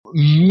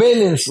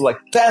millions, like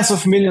tens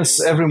of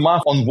millions every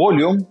month on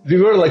volume.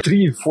 We were like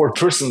 3-4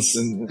 persons,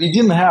 and we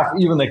didn't have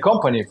even a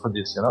company for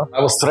this, you know.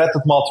 I was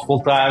threatened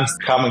multiple times,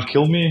 come and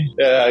kill me.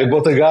 I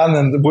bought a gun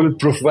and a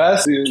bulletproof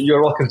vest.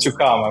 You're welcome to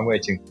come, I'm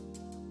waiting.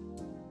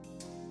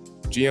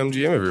 GM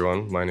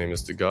everyone, my name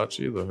is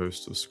Sergej, the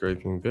host of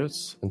Scraping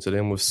Bits, and today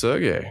I'm with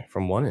Sergej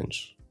from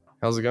 1inch.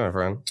 How's it going,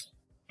 friend?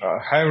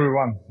 Hi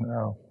everyone,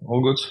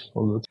 all good.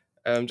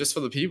 Just for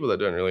the people that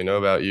don't really know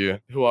about you,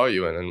 who are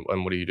you and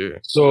what do you do?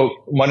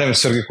 So my name is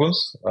Sergej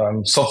Kunz.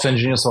 I'm software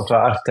engineer, software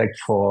architect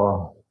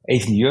for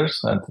 18 years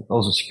and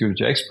also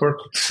security expert.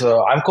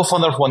 So I'm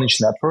co-founder of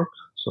 1inch Network.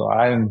 So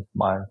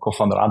my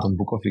co-founder Anton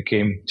Bukov, we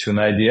came to an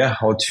idea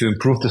how to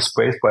improve the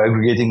space by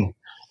aggregating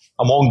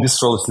among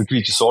distributed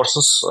liquidity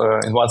sources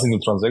in one single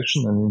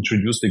transaction and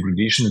introduce the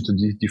aggregation into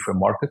the DeFi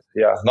market.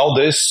 Yeah,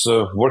 nowadays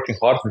working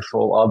hard with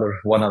all other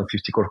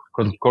 150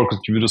 core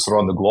contributors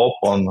around the globe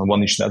on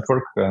 1inch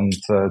Network and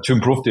to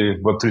improve the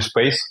Web3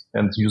 space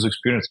and user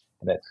experience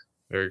in it.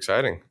 Very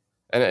exciting.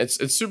 And it's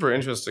super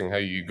interesting how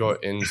you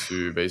got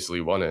into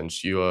basically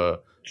 1inch.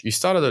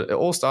 It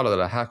all started at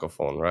a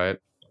hackathon, right?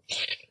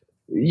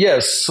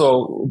 Yes.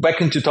 So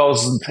back in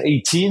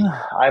 2018,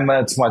 I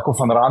met my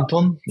co-founder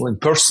Anton in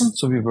person.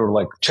 So we were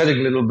like chatting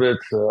a little bit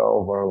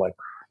over like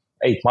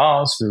 8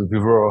 months. We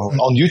were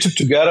on YouTube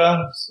together.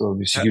 So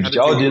we security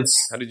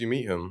audits. How did you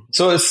meet him?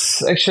 So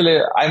it's actually,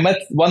 I met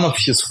one of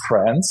his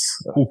friends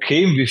who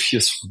came with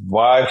his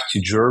wife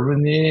to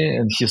Germany,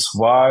 and his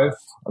wife,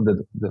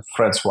 the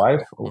friend's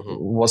wife,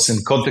 was in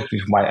contact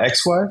with my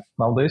ex-wife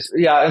nowadays.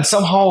 Yeah, and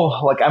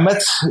somehow, like, I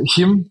met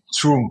him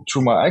through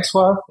my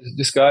ex-wife,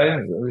 this guy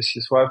with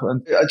his wife,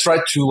 and I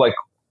tried to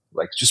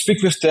to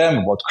speak with them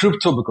about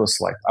crypto because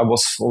like I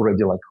was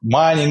already like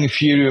mining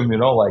Ethereum, you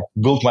know, like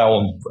built my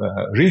own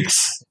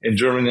rigs in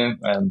Germany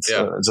and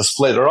just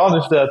played around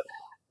with that.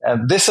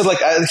 And they said like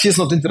he's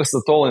not interested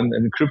at all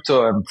in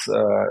crypto, and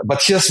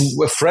but he has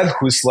a friend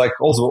who is like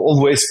also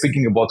always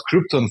speaking about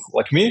crypto and,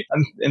 like me,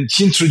 and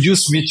he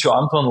introduced me to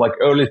Anton like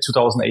early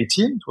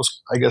 2018. It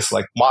was I guess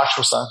like March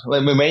or something,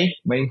 like May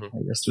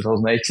I guess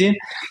 2018.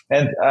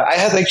 And I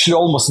had actually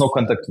almost no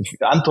contact with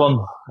Anton,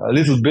 a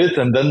little bit,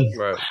 and then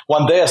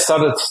one day I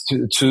started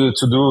to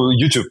do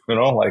YouTube. You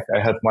know, like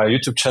I had my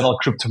YouTube channel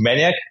Crypto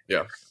Maniac.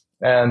 Yeah.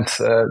 And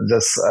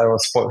I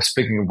was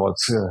speaking about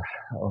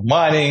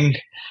mining.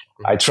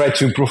 I tried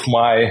to improve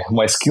my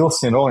skills,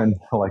 you know, and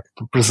like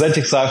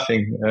presenting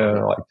something,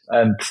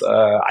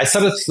 I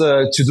started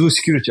to do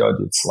security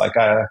audits. Like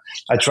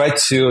I tried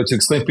to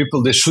explain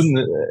people they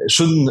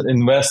shouldn't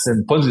invest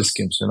in Ponzi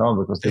schemes, you know,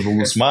 because they will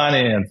lose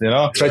money, and you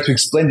know, try to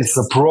explain this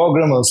is a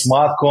program, a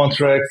smart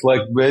contract,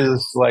 like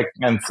basis, like,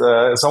 and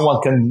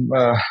someone can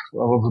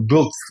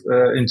build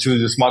into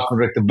the smart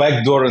contract a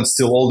backdoor and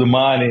steal all the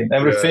money and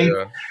everything.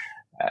 Yeah.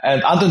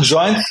 And Anton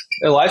joined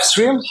a live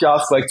stream. He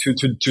asked like to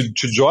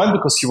join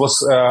because he was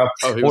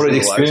already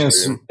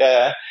experienced.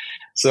 Yeah.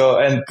 So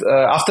and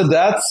after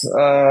that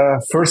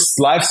first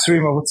live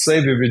stream, I would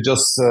say we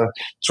just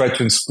tried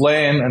to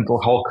explain and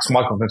how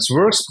smart contracts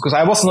works, because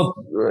I was not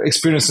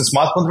experienced in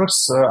smart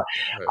contracts.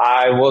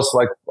 I was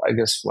like I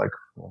guess like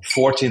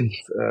 14,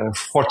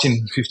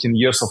 15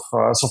 years of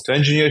software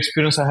engineer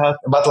experience I had,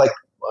 but like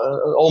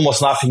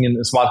almost nothing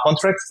in smart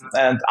contracts.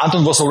 And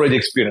Anton was already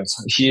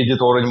experienced. He did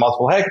already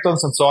multiple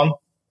hackathons and so on.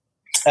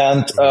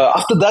 And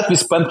after that, we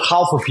spent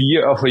half of a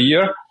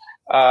year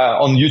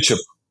on YouTube.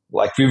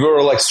 Like we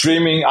were like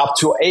streaming up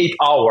to 8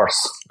 hours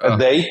a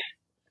day,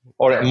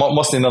 or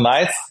mostly in the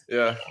night.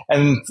 Yeah.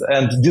 And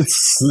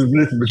this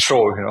little bit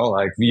show, you know,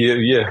 like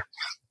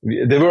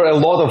there were a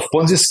lot of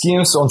Ponzi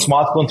schemes on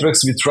smart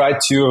contracts. We tried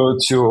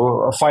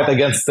to fight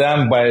against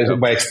them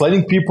by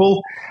explaining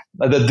people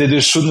that they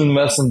shouldn't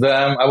invest in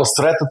them. I was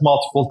threatened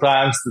multiple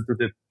times that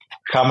they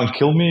come and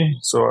kill me.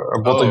 So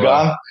I bought a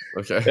gun.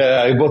 Okay.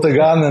 Yeah, I bought a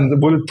gun and the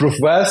bulletproof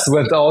vest,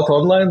 went out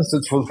online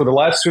for the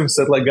live stream,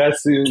 said like,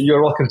 guys,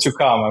 you're welcome to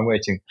come. I'm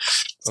waiting.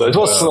 So it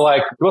was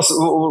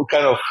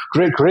kind of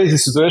crazy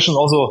situation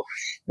also.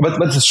 But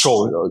the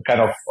show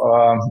kind of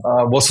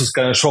was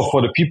kind of show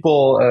for the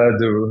people.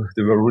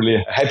 They were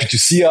really happy to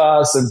see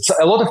us, and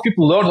a lot of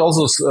people learned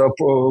also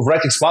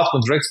writing smart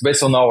contracts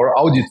based on our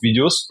audit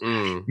videos,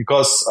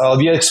 because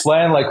we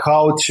explain like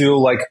how to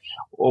like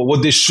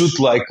what they should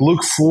like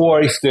look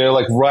for if they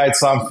like write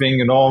something.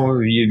 You know,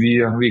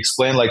 we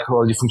explain like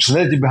the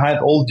functionality behind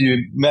all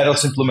the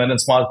methods implemented in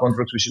smart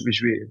contracts,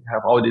 which we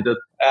have audited.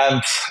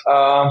 And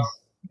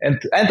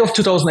end of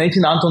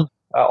 2018, Anton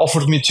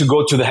offered me to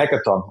go to the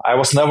hackathon. I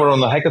was never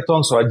on a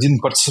hackathon, so I didn't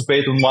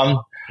participate in one.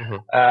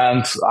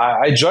 And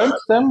I joined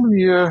them.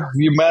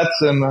 We met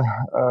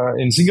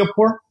in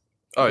Singapore.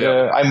 Oh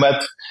yeah. I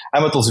met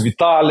also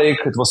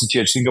Vitalik. It was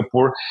ETH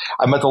Singapore.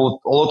 I met a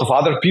lot of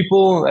other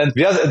people, and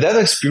we had that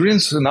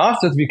experience enough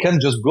that we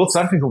can just build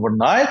something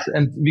overnight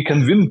and we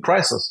can win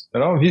prizes. You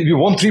know, we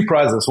won 3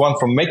 prizes: one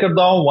from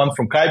MakerDAO, one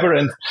from Kyber,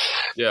 and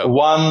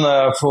one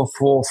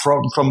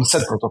from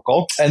Set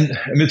Protocol. And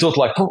we thought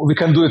like, we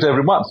can do it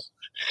every month.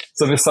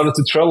 So we started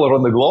to travel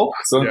around the globe.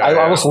 So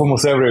I was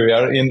almost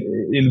everywhere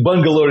in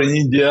Bangalore, in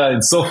India,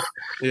 in South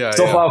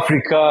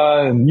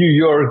Africa, in New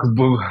York,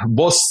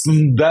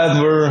 Boston,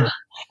 Denver.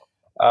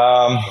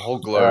 The whole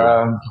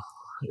globe.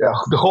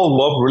 The whole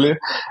globe, really.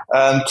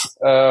 And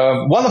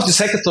one of the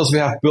hackathons we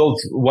have built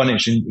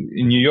 1inch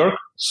in New York.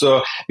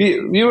 So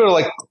we were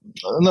like,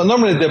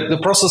 normally the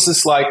process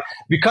is like,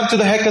 we come to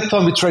the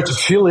hackathon, we try to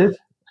feel it,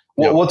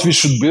 what we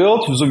should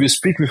build. So we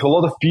speak with a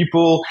lot of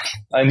people.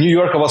 In New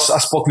York, I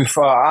spoke with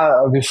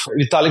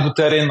Vitalik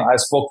Buterin. I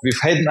spoke with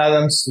Hayden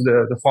Adams,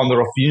 the founder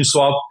of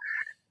Uniswap.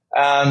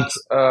 And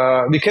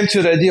we came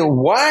to the idea,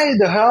 why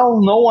the hell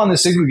no one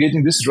is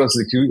aggregating these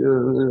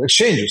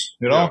exchanges,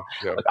 you know?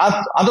 Like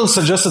Anton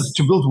suggested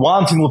to build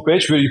one single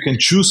page where you can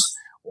choose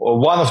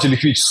one of the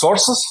liquidity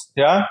sources,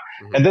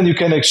 and then you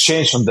can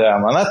exchange on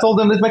them. And I told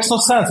them it makes no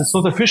sense. It's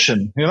not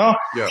efficient, you know?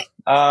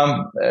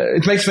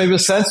 It makes maybe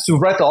sense to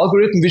write an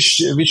algorithm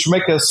which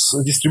make us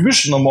a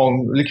distribution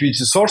among liquidity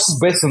sources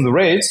based on the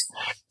rates.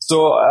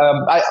 So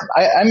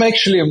I'm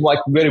actually like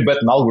very bad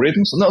in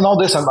algorithms.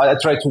 Nowadays I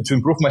try to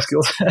improve my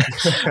skills.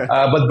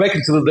 But back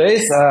into the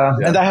days,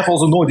 and I have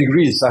also no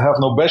degrees. I have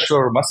no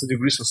bachelor or master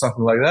degrees or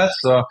something like that.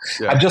 So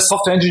I'm just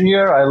software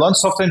engineer. I learned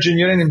software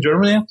engineering in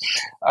Germany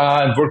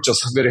and worked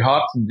just very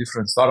hard in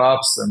different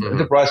startups and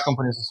enterprise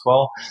companies as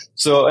well.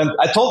 So, and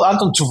I told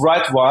Anton to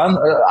write one.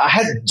 I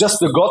had just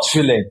the gut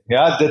feeling,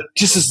 that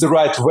this is the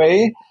right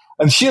way.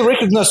 And he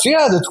recognized,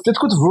 that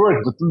could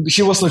work, but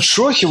he was not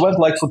sure. He went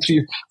like for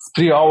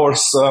three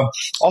hours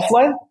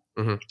offline.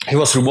 He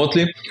was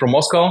remotely from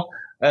Moscow.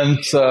 And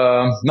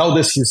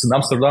nowadays he's in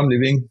Amsterdam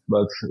living,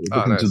 but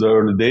looking to the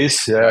early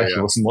days, he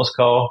was in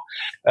Moscow.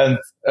 And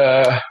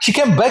he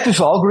came back with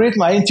an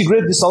algorithm. I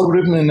integrated this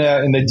algorithm in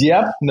a D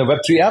app, in a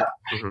Web3 app,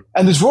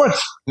 and it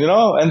worked, you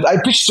know. And I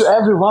pitched to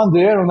everyone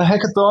there on the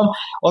hackathon.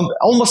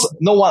 Almost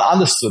no one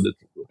understood it.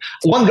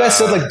 One guy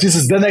said, like, this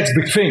is the next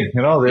big thing,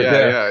 you know.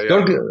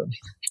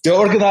 The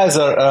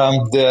organizer,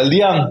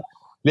 the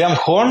Liam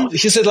Horn,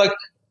 he said, like,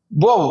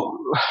 whoa,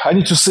 I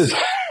need to sit,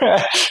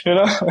 you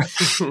know.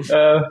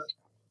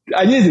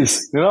 I need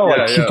this, you know,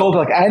 he told,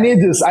 like, I need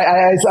this.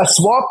 I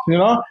swap, you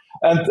know,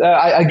 and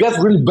I get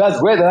really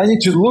bad rate and I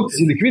need to look at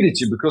the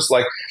liquidity because,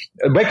 like,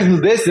 back in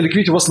the days, the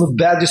liquidity was not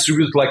that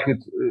distributed like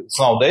it's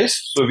nowadays.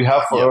 So we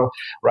have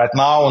right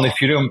now on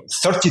Ethereum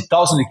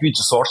 30,000 liquidity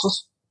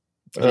sources.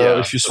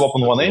 If you swap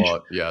on 1inch.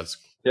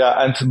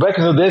 And back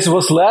in the days it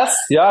was less,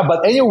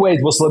 but anyway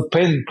it was like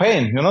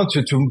pain, you know,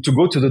 to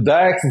go to the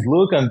DAX and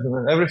look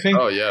and everything.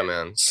 Oh yeah,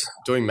 man.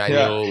 Doing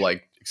manual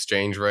like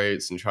exchange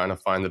rates and trying to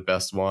find the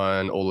best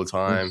one all the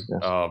time.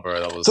 Oh bro,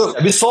 that was so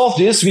we solved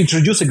this, we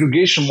introduced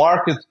aggregation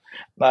market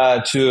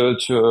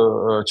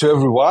to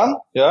everyone,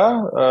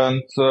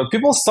 and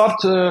people start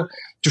to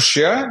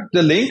share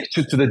the link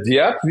to the D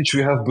app which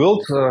we have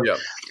built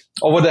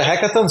over the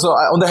hackathon. So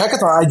on the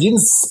hackathon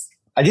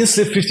I didn't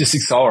sleep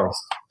 56 hours.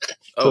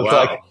 Oh, so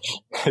wow.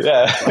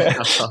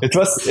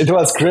 It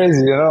was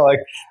crazy, you know, like,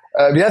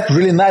 we had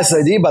really nice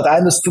idea, but I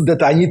understood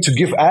that I need to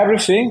give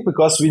everything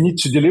because we need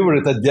to deliver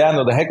it at the end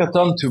of the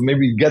hackathon to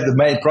maybe get the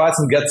main prize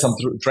and get some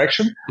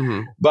traction.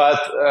 But,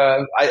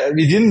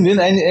 we didn't win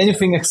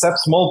anything except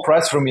small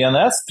prize from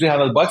ENS,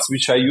 $300,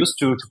 which I used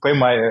to pay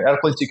my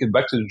airplane ticket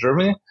back to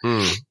Germany.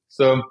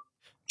 So,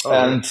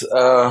 and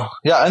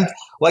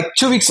like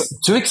 2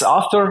 weeks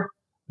after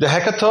the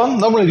hackathon,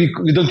 normally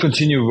we don't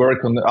continue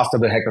work after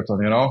the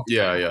hackathon, you know?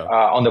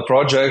 On the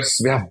projects,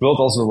 we have built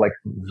also like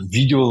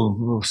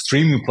video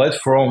streaming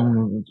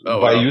platform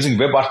by using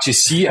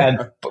WebRTC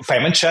and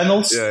payment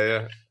channels.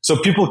 So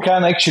people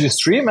can actually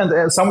stream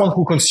and someone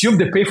who consume,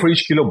 they pay for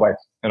each kilobyte,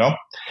 you know?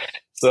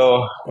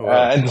 So,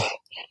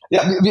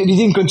 we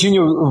didn't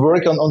continue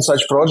work on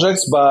such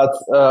projects, but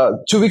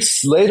 2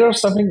 weeks later,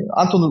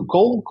 Anton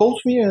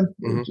called me and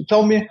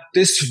told me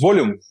this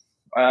volume.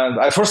 And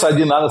at first I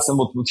didn't understand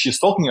what she's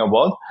talking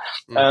about.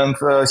 And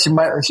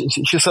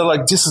she said,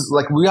 like, this is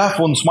like, we have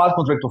one smart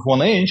contract of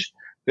 1inch.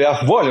 We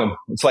have volume.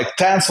 It's like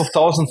tens of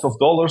thousands of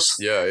dollars.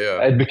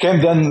 It became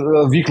then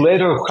a week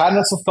later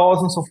hundreds of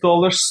thousands of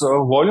dollars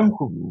volume.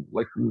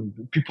 Like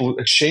people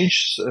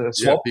exchange,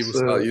 swap people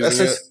start using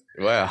assets. it.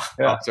 Wow.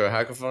 After a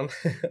hackathon.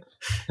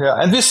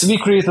 And we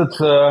created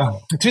a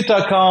Twitter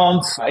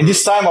account. And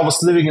this time I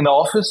was living in the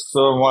office.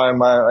 So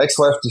my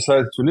ex-wife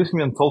decided to leave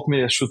me and told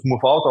me I should move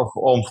out of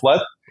home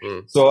flat.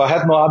 So I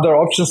had no other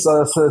options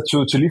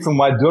to live in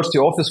my dirty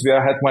office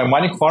where I had my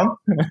mining farm.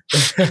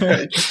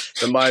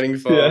 The mining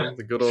farm,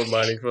 the good old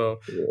mining farm.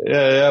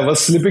 I was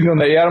sleeping on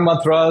the air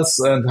mattress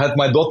and had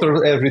my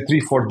daughter every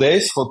 3-4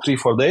 days.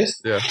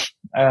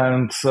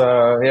 And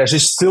she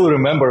still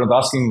remembered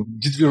asking,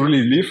 did we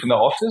really live in the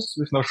office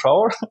with no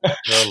shower?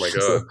 Oh my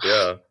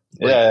God,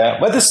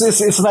 but it's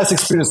a nice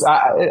experience.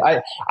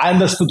 I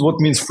understood what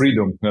means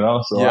freedom, you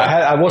know. So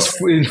I was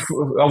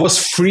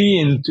free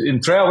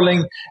in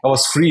traveling. I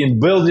was free in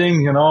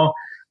building, you know.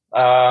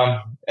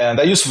 And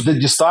I used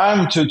this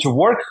time to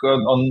work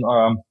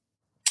on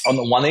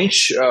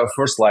 1inch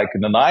first, like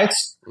in the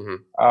nights,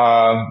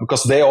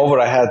 because day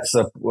over I had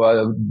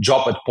a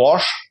job at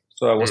Porsche.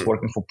 So I was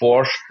working for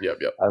Porsche Yep.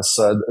 as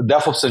a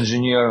DevOps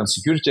engineer and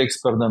security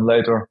expert then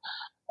later.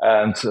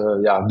 And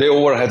they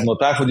over had no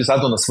time for this.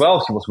 Anton as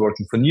well. He was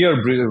working for Near,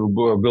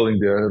 building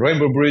the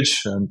Rainbow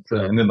Bridge. And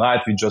in the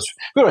night, we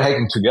were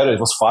hacking together. It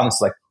was fun.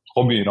 It's like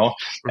hobby, you know.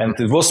 And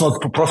it was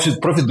not profit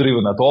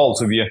driven at all.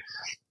 So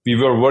we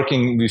were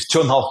working with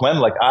 2.5 men,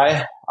 like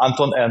I,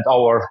 Anton, and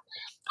our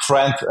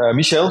friend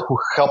Michael, who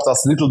helped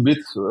us a little bit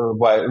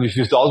with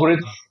the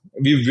algorithm.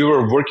 We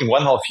were working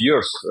 1.5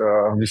 years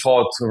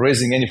without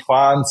raising any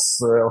funds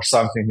or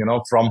something, you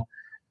know, from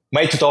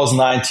May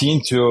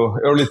 2019 to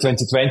early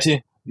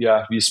 2020.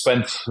 Yeah, we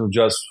spent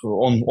just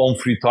on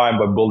free time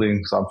by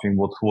building something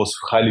what was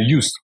highly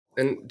used.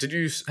 And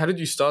how did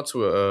you start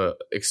to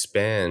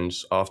expand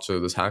after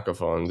this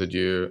hackathon? Did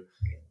you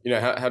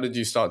how did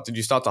you start? Did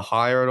you start to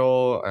hire at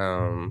all?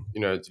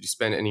 Did you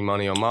spend any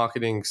money on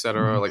marketing,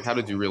 etc.? Like, how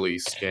did you really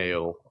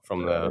scale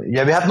from there?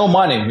 We had no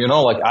money, you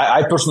know, like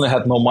I personally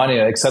had no money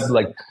except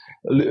like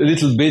a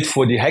little bit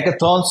for the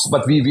hackathons,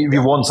 but we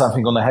won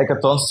something on the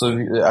hackathons. So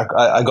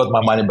I got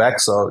my money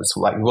back. So it's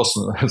like, it was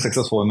a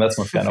successful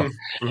investment kind of,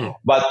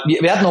 but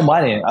we had no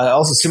money.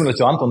 Also similar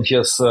to Anton, he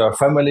has a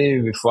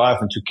family with wife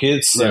and 2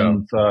 kids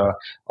and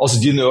also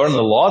didn't earn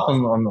a lot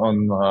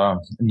on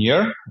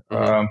Near.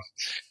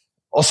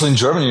 Also in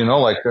Germany, you know,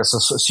 like as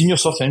a senior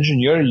software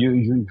engineer,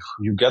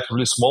 you get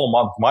really small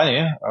amount of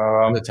money.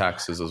 The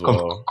taxes as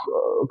well.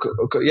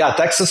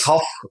 Taxes,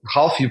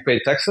 half you pay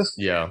taxes.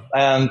 Yeah.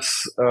 And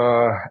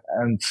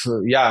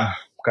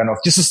kind of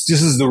this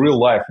is the real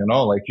life, you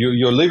know, like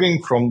you're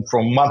living from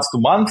month to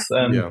month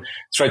and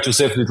try to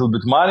save a little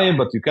bit money,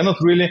 but you cannot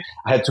really.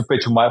 I had to pay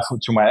to my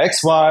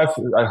ex-wife.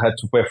 I had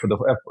to pay for the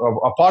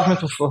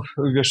apartment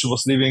where she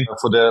was living.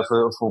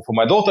 For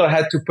my daughter, I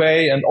had to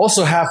pay, and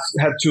also had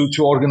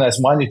to organize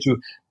money to.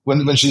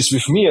 When she's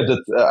with me,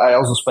 I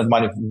also spend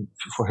money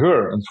for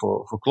her and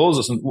for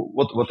clothes and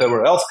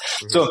whatever else.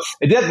 So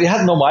we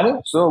had no money.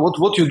 So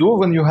what you do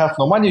when you have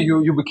no money,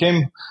 you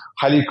became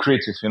highly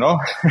creative, you know.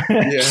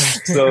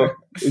 So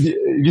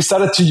we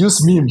started to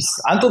use memes.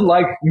 Anton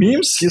like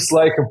memes. He's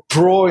like a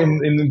pro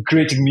in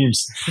creating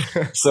memes.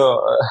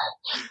 So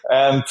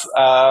and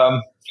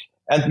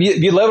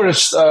we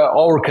leveraged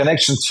our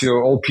connection to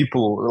all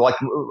people. Like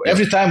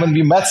every time when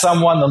we met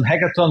someone on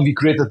hackathon, we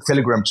created a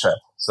Telegram chat.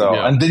 So,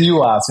 and they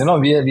knew us, you know,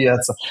 we had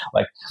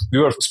we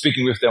were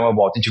speaking with them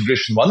about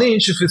integration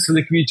 1inch if it's a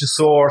liquidity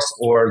source,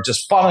 or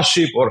just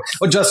partnership, or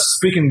just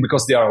speaking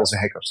because they are also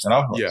hackers, you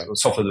know,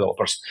 software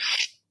developers.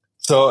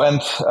 So,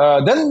 and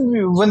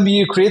then when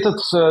we created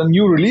a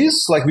new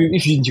release, like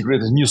if we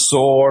integrated a new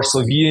source, so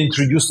we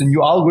introduced a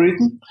new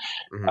algorithm,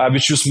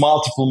 which used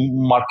multiple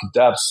market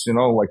depths, you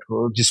know, like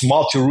this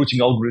multi-routing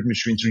algorithm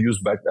which we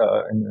introduced back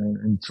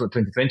in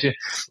 2020.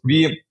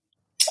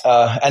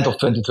 End of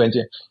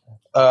 2020.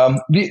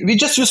 We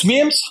just used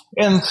memes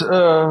and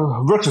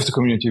worked with the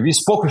community. We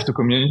spoke with the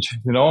community,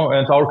 you know,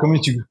 and our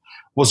community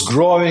was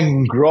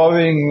growing.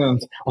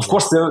 And of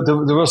course, there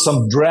were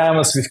some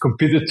dramas with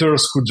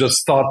competitors who just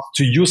start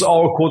to use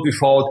our code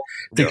without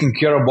taking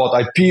care about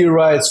IP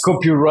rights,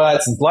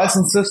 copyrights, and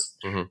licenses,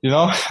 you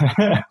know.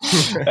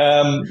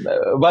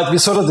 But we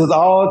sorted it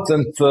out,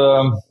 and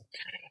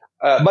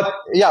but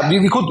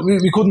we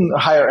couldn't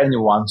hire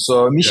anyone.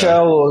 So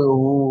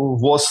Michael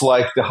was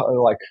like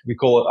we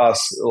called us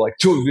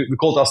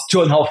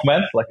 2.5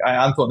 men, like I,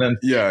 Anton, and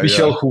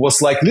Michael, who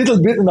was like a little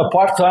bit in a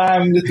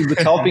part-time, little bit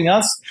helping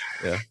us.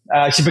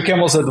 He became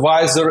also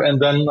advisor,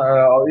 and then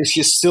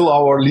he's still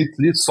our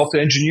lead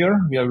software engineer.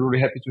 We are really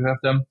happy to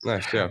have them.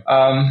 Nice, yeah.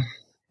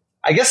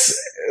 I guess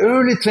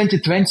early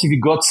 2020 we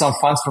got some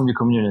funds from the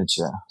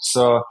community.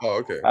 So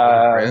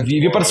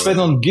we participated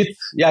on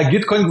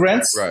Gitcoin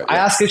grants. Right, I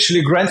asked actually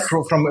a grant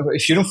from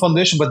Ethereum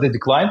Foundation, but they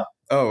declined.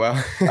 Oh wow.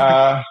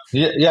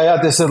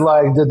 They said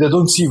like they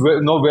don't see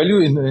no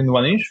value in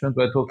 1inch, and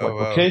I thought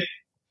okay.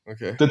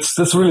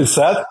 That's really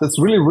sad. That's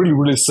really, really,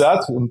 really sad.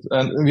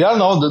 And we are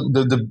now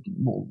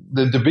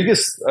the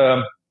biggest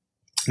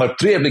like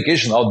 3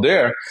 application out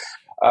there.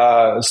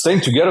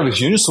 Staying together with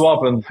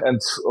Uniswap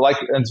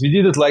and we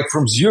did it like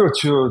from zero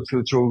to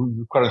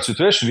current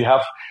situation. We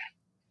have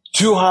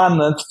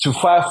 200 to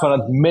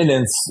 500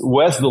 million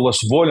US dollars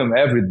volume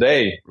every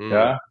day.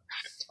 Yeah.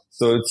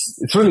 So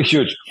it's really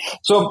huge.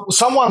 So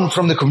someone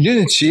from the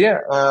community,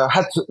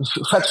 had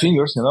fat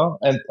fingers, you know,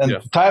 and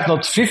typed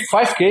not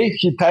 5K,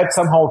 he typed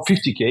somehow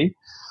 50K,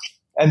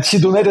 and he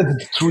donated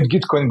through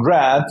Gitcoin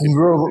grant. And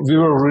we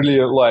were really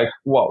like,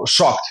 wow,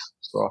 shocked.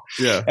 So,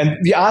 and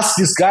we asked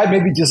this guy,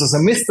 maybe this is a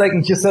mistake,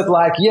 and he said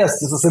like, yes,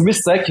 this is a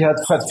mistake. He had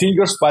fat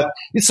fingers, but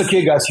it's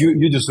okay, guys.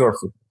 You deserve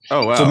it.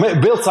 Oh wow! So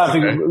build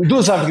something,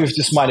 do something with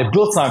this money.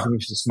 Build something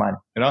with this money.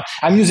 You know,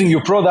 I'm using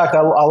your product.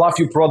 I love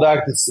your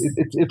product.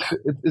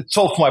 It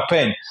solved my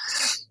pain.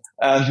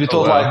 And we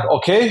thought like,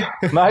 okay,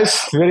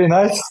 nice, very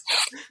nice.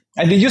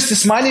 And we used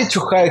this money to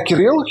hire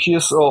Kirill. He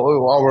is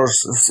our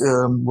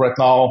right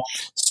now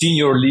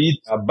senior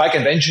lead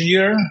backend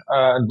engineer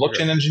and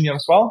blockchain engineer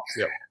as well.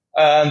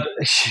 and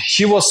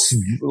he was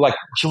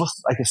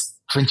I guess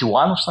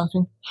 21 or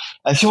something,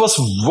 and he was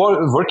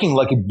working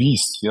like a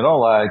beast,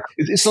 like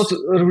it's not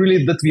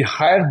really that we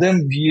hired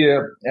them,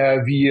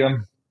 we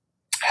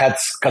had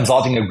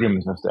consulting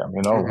agreements with them,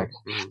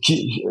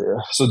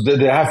 so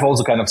they have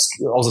also kind of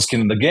also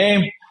skin in the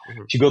game.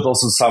 He got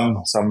also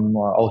some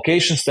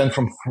allocations then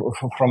from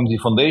the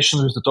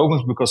foundation with the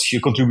tokens because he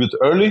contributed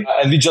early,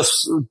 and we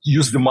just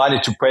used the money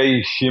to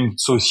pay him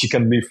so he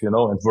can live,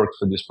 and work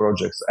for these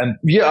projects. And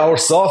we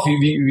ourselves,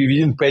 we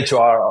didn't pay to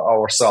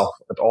ourselves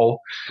at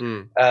all,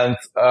 and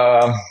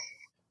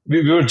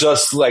we were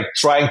just like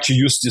trying to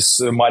use this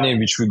money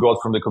which we got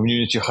from the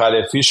community highly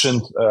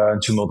efficient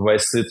to not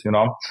waste it,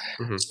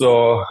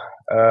 So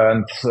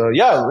and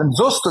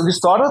we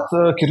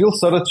started. Kirill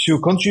started to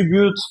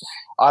contribute.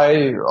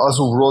 I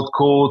also wrote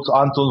code,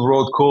 Anton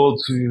wrote code,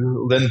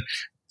 then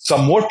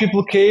some more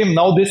people came.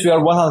 Nowadays we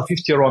are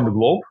 150 around the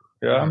globe.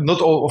 Yeah.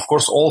 Not all, of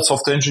course, all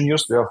software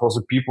engineers. We have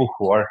also people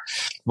who are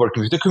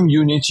working with the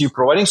community,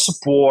 providing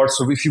support.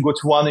 So if you go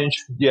to 1inch,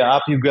 the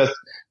app, you get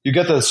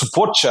a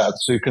support chat.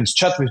 So you can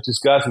chat with these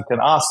guys. You can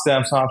ask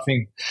them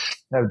something.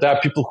 There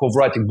are people who are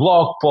writing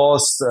blog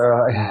posts,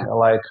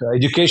 like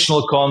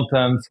educational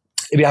content.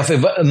 We have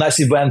a nice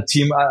event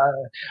team.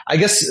 I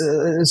guess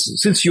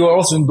since you are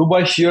also in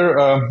Dubai here,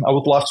 I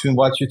would love to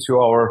invite you to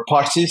our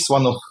parties,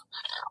 one of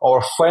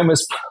our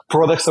famous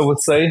products, I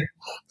would say.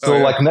 So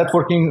like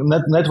networking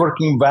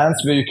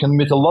events where you can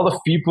meet a lot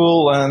of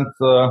people, and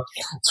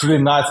it's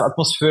really nice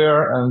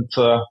atmosphere. And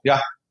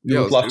we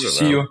would love to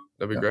see you.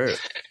 That'd be great.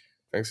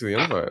 Thanks for the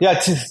invite.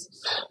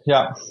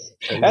 Yeah.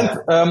 And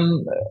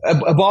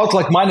about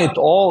like money at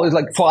all,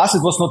 like for us,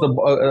 it was not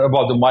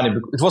about the money.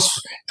 It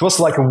was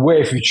like a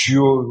wave which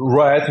you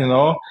ride,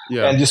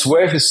 and this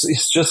wave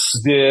is just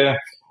the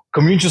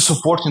community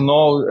support, and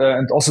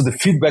also the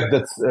feedback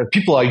that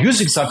people are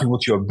using something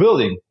what you're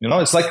building.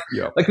 It's like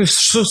with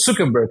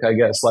Zuckerberg, I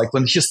guess. Like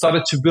when he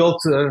started to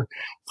build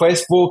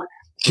Facebook,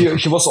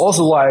 he was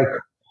also like,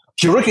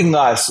 he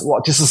recognized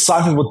this is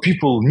something what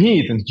people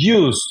need and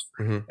use.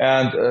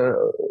 And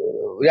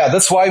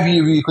that's why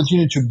we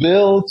continue to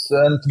build,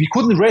 and we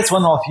couldn't raise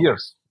 1.5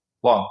 years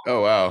long.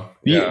 Oh, wow.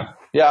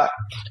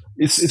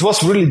 It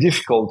was really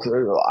difficult.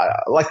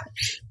 Like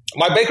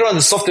my background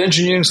is software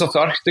engineering,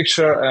 software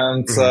architecture,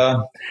 and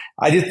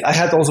I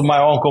had also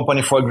my own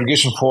company for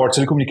aggregation for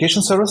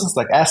telecommunication services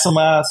like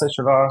SMS,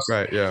 HRRs.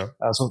 Right, yeah.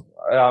 Is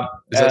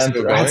that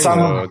still going,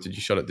 or did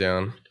you shut it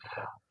down?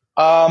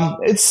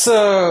 It's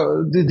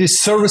the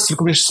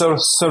telecommunication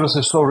service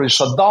is already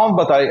shut down,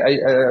 but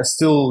I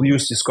still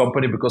use this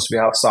company because we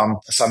have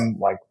some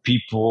like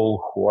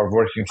people who are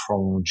working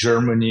from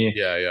Germany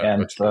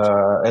and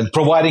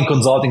providing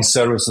consulting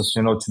services,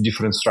 to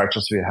different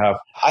structures we have.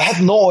 I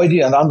had no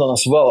idea, and Anton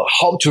as well,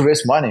 how to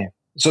raise money.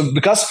 So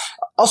because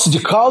also the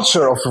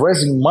culture of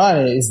raising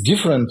money is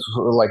different.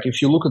 Like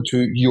if you look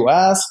into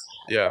US,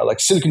 like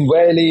Silicon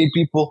Valley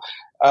people.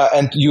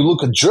 And you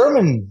look at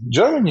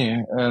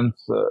Germany, and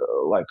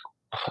like,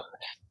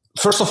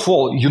 first of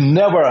all, you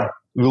never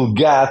will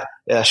get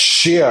a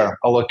share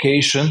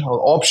allocation or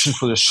option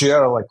for the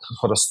share, like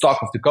for the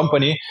stock of the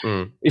company,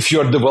 if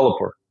you're a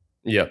developer.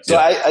 So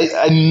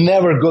I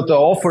never got the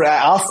offer. I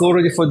asked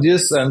already for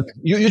this, and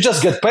you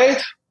just get paid.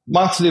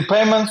 Monthly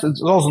payments,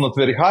 it's also not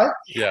very high.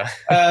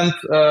 And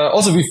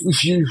also,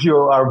 if you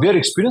are very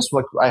experienced,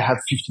 like I had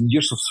 15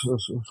 years of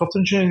software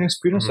engineering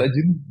experience, I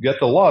didn't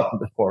get a lot, of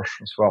course,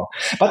 as well.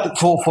 But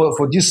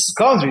for this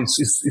country,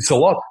 it's a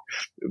lot.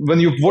 When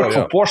you work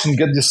for Porsche and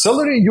get this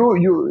salary,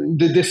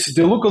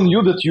 they look on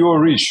you that you are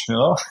rich,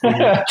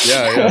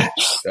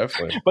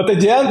 Definitely. But at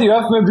the end, you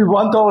have maybe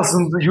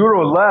 1,000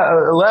 euro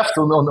left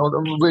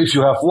on if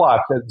you have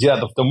luck at the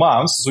end of the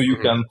month, so you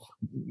can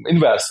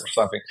invest or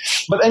something.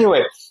 But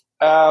anyway,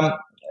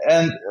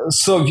 and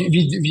so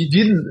we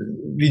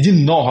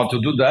didn't know how to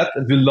do that,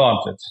 and we learned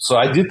it. So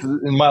I did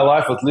in my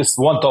life at least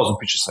 1,000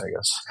 pitches, I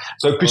guess.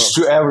 So I pitched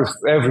to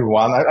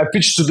everyone. I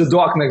pitched to the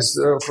dog next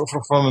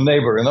from a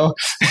neighbor,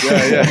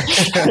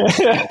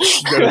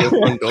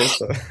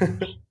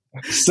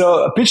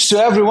 So I pitched to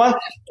everyone.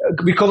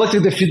 We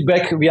collected the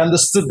feedback. We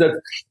understood that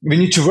we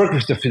need to work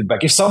with the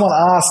feedback. If someone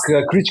asks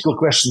a critical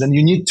question, then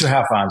you need to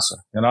have answer.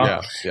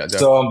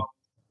 So.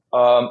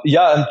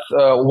 And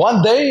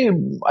one day,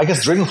 I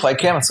guess Dragonfly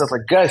came and said,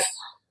 like, guys,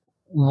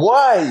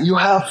 why you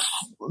have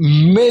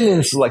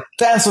millions, like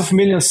tens of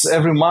millions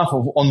every month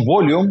on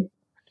volume?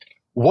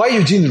 Why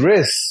you didn't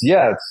raise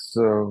yet?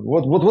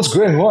 What's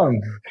going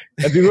on?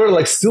 And we were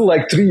like still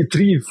like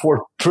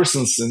four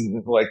persons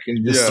in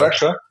this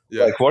structure,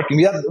 like working.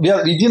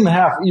 We didn't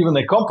have even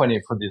a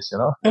company for this,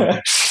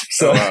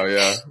 So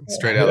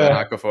straight out of the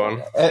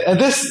hackathon.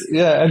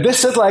 And they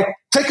said like,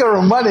 take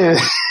our money.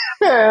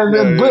 And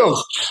then build.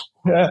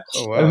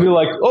 And we're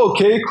like,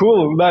 okay,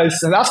 cool,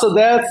 nice. And after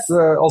that,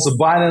 also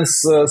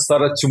Binance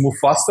started to move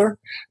faster.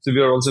 So we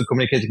were also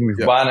communicating with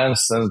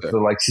Binance, and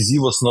like CZ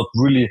was not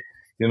really,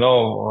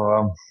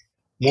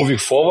 moving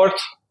forward.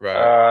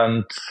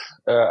 Right.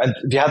 And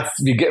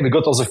we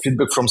got also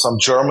feedback from some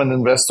German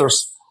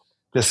investors.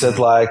 They said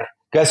like,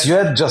 guys, you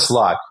had just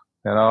luck.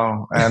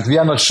 and we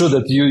are not sure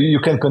that you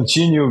can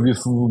continue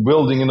with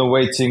building,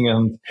 innovating,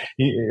 and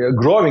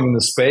growing in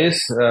the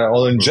space,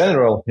 or in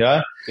general.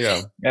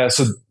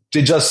 So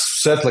they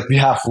just said, like, we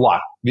have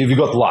luck. We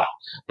got luck.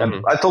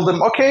 And I told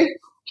them, okay,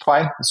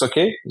 fine. It's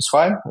okay. It's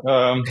fine.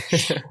 And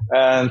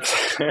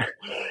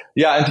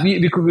and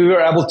we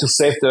were able to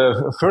save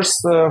the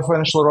first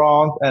financial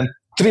round, and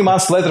 3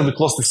 months later we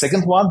closed the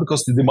second one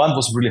because the demand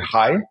was really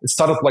high. It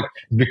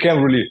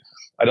became really,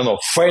 I don't know,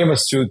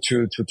 famous to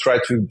try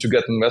to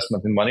get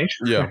investment in 1inch.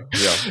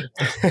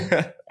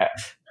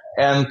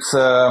 And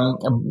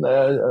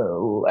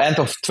end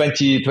of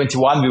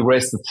 2021, we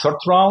raised the third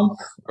round.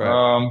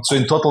 Right. So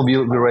in total, we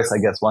raised, I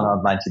guess,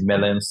 190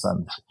 millions,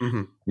 and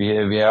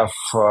we have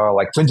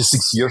like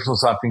 26 years or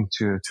something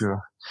to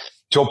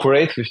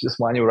operate with this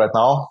money right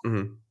now.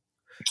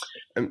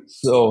 And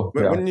so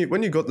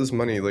when you got this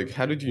money, like,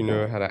 how did you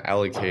know how to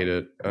allocate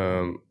it?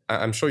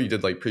 I'm sure you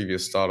did like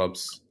previous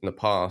startups in the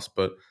past,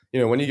 but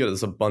when you get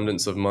this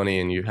abundance of money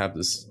and you have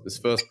this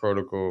first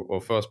protocol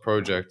or first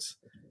project,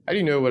 how do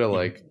you know where to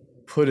like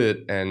put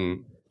it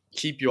and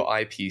keep your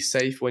IP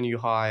safe when you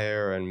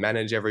hire and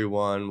manage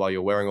everyone while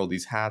you're wearing all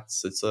these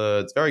hats? It's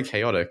very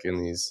chaotic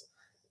in these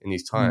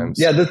times.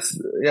 It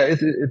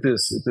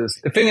is.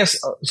 The thing is,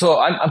 so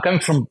I'm coming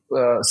from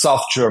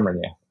South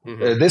Germany.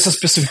 There's a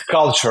specific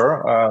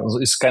culture.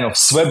 It's kind of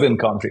Schwaben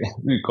country,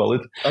 we call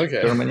it.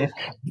 Okay. Germany.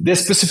 There's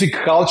specific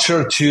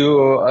culture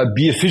to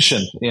be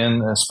efficient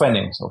in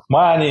spending of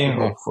money,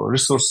 of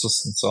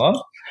resources, and so on.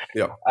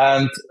 Yeah.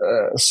 And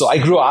so I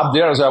grew up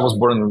there. So I was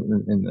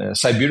born in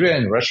Siberia,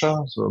 in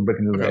Russia. So back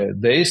in the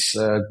days,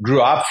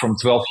 grew up from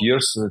 12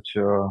 years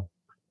to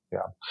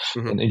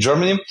in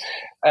Germany.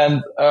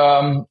 And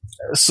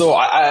so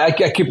I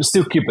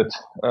still keep it.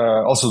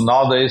 Also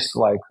nowadays,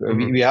 like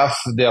we have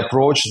the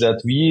approach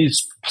that we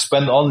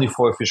spend only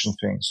for efficient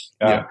things.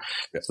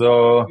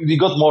 So we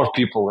got more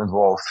people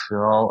involved,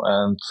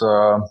 and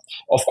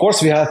of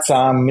course we had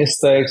some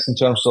mistakes in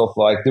terms of,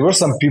 like, there were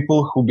some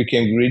people who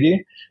became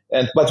greedy,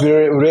 but we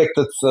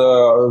reacted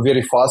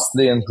very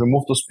fastly and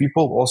removed those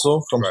people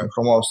also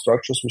from our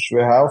structures, which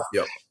we have.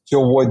 To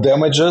avoid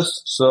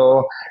damages.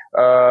 So,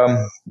 but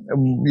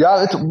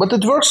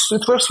it works.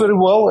 It works very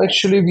well.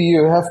 Actually, we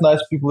have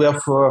nice people. We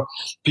have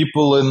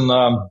people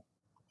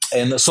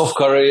in South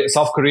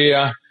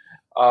Korea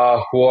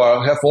who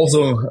have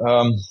also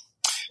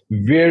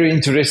very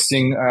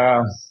interesting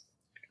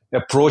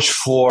approach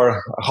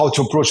for how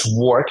to approach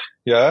work.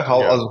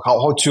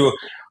 How to,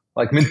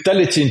 like,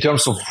 mentality in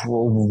terms of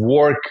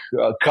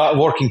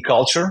working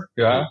culture.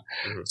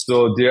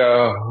 So they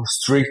are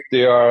strict,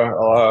 they are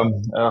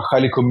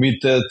highly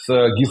committed,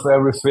 give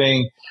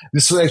everything.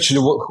 This is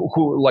actually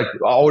like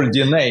our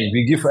DNA.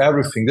 We give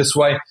everything. That's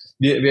why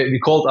we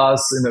called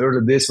us in the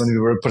early days when we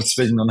were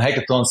participating on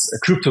hackathons,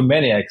 crypto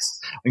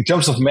maniacs. In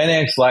terms of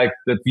maniacs, like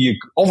that we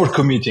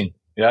overcommitting,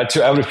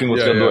 to everything what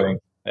we're doing.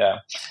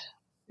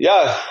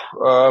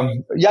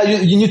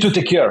 You need to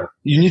take care.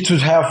 You need to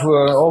have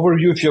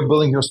overview if you're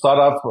building your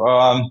startup.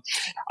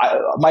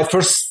 My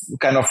first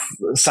kind of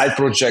side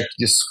project,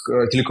 this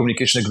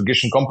telecommunication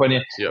aggregation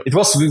company, it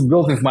was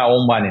built with my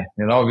own money,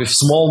 with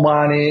small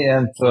money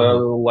and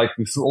like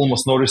with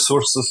almost no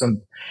resources.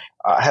 And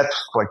I had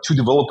like 2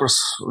 developers.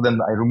 Then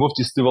I removed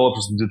these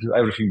developers and did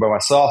everything by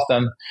myself.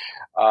 Then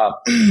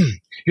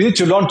you need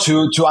to learn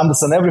to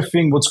understand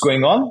everything what's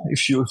going on.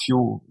 If you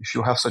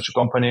have such a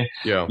company,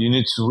 you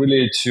need to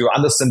really to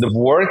understand the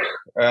work,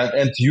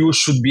 and you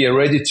should be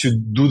ready to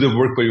do the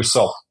work by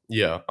yourself.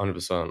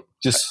 100%.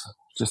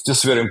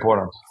 Just very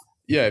important.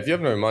 If you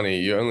have no money,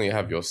 you only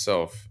have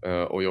yourself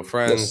or your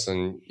friends,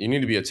 and you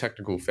need to be a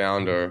technical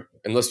founder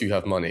unless you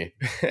have money.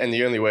 And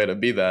the only way to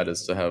be that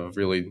is to have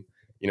really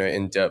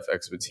in-depth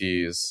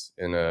expertise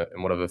in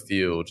whatever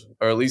field,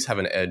 or at least have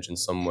an edge in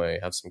some way,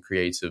 have some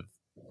creative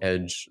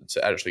edge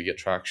to actually get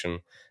traction.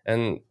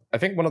 And I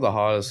think one of the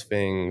hardest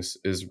things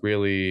is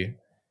really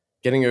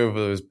getting over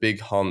those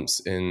big humps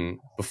in,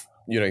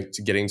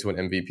 to getting to an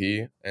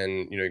MVP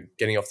and,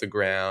 getting off the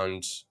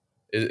ground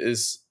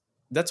is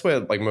that's where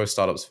like most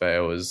startups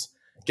fail, is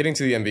getting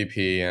to the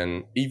MVP,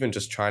 and even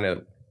just trying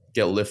to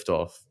get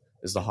liftoff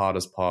is the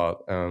hardest part.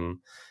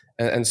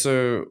 And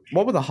so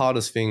what were the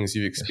hardest things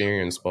you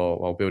experienced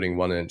while building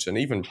 1inch and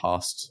even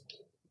past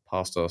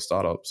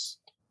startups?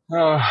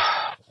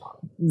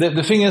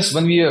 The thing is,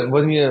 when we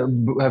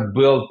have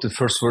built the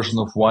first version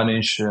of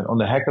 1inch on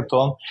the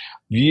hackathon,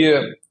 we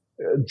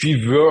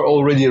were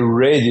already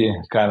ready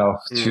kind of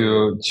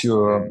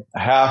to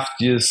have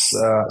this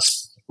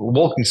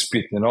walking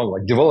speed,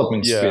 like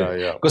development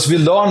speed. Because we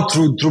learned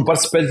through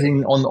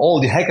participating on all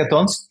the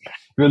hackathons,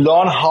 we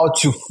learn how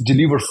to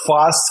deliver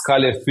fast,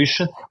 highly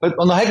efficient. But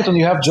on a hackathon,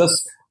 you have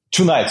just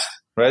 2 nights,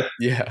 right?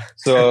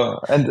 So,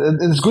 and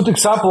it's a good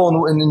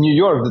example in New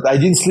York that I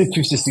didn't sleep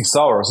 56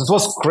 hours. It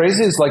was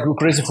crazy. It's like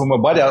crazy for my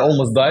body. I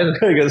almost died.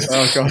 I guess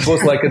it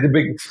was like at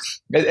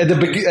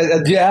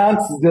the end,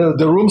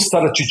 the room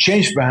started to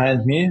change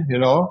behind me,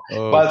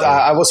 but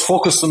I was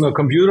focused on the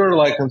computer,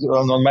 like on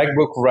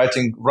MacBook,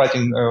 writing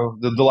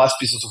the last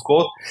pieces of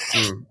code.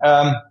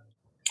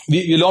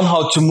 we learn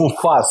how to move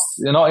fast.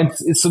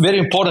 It's very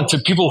important to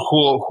people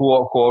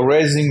who are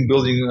raising,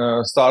 building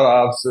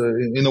startups,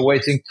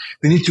 innovating.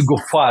 They need to go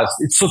fast.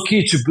 It's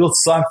okay to build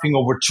something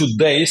over 2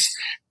 days.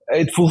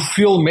 It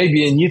fulfill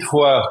maybe a need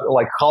for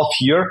like half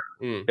year.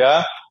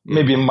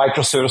 Maybe a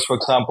microservice, for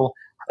example.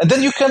 And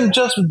then you can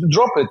just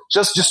drop it,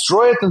 just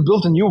destroy it and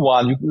build a new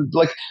one.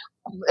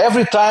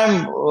 Every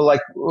time,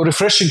 like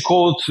refreshing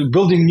code,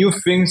 building new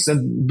things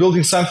and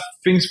building some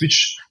things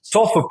which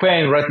solve a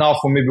pain right now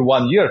for maybe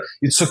 1 year.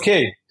 It's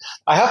okay.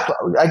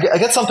 I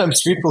get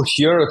sometimes people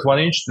here at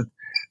 1inch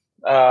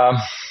that,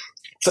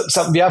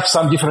 we have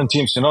some different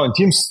teams, and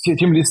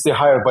team leads, they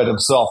hire by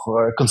themselves,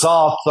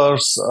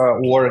 consultants,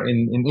 or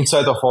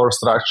inside of our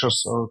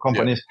structures or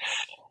companies.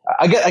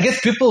 Yeah. I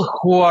get people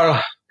who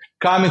are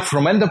coming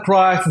from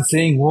enterprise and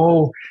saying,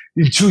 whoa,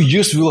 in 2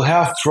 years we'll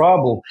have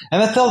trouble.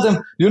 And I tell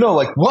them,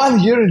 1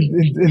 year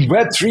in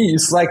Web3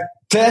 is like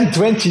 10,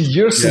 20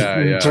 years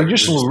in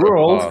traditional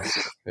world.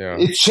 Yeah.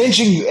 It's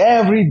changing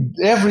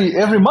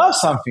every month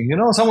something.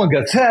 Someone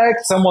gets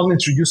hacked, someone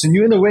introduces a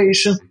new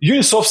innovation.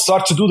 Ubisoft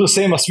starts to do the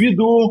same as we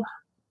do.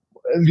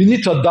 We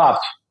need to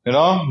adapt.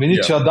 We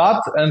need to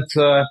adapt, and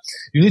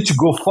you need to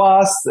go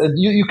fast. And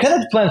you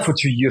cannot plan for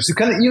 2 years. You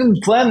cannot even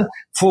plan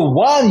for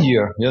 1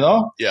 year,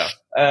 Yeah.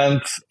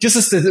 And this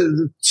is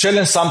the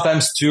challenge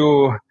sometimes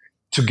to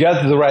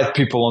get the right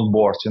people on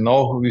board,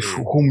 with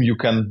whom you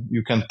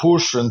can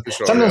push. And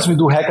sometimes we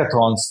do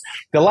hackathons.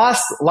 The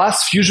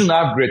last Fusion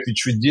upgrade,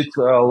 which we did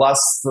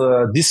last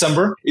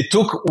December, it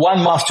took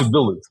 1 month to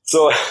build it.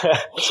 So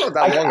it's not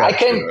that long. I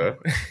came.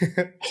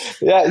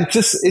 Yeah,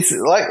 it's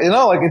like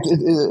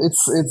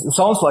it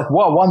sounds like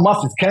wow, 1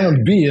 month. It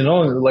cannot be,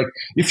 like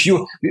if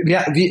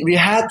we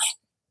had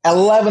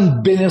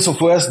 $11 billion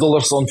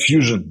on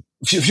Fusion.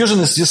 Fusion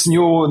is this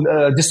new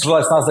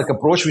decentralized Nasdaq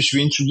approach which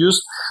we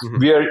introduced,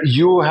 where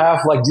you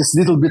have like this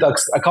little bit of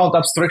account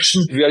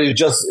abstraction, where you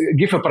just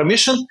give a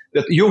permission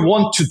that you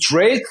want to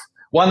trade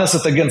one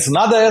asset against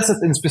another asset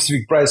in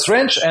specific price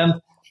range, and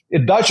a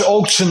Dutch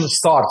auction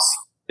starts.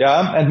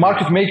 Yeah, and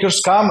market makers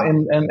come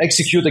and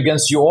execute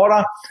against your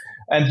order,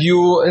 and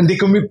they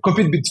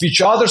compete with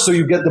each other, so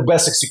you get the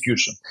best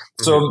execution.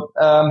 So.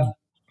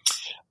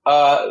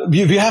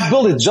 We have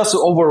built it just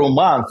over a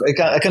month.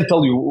 I can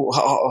tell you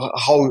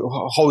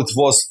how it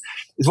was.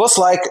 It was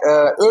like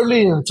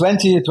early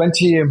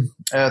 2022.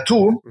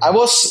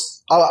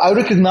 I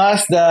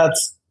recognized that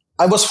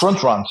I was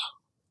front run.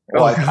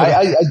 Like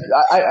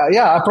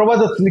I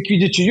provided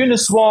liquidity to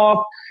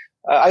Uniswap.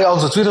 I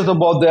also tweeted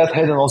about that.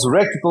 Hayden also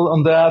reacted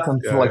on that,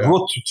 and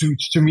wrote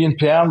to me in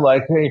PM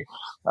like, hey,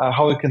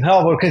 how we can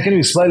help, or can you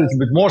explain a little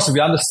bit more so we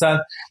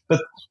understand?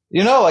 But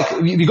we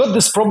got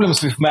these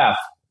problems with math.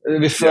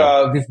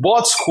 With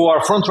bots who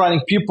are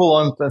front-running people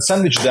and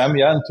sandwich them,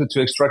 and to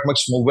extract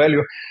maximal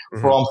value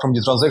from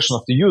the transaction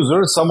of the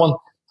user. Someone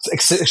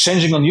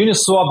exchanging on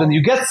Uniswap, then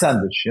you get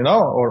sandwich,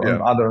 or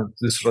on other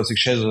decentralized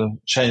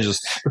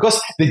exchanges,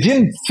 because they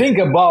didn't think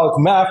about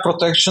math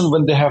protection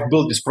when they have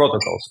built these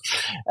protocols.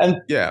 And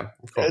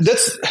of course.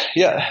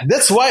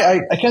 That's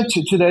why I came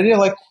to the idea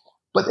like,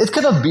 but it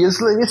cannot be. It's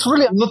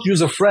really not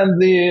user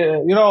friendly.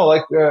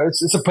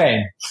 It's a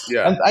pain.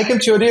 Yeah. And I came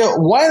to the idea: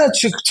 why not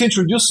to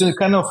introduce a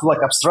kind of like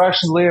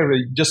abstraction layer? Where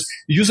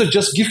user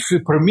just give you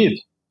permit,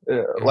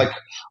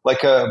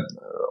 like a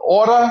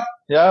order.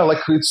 Yeah, like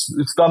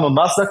it's done on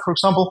Nasdaq, for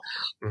example.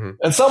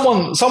 And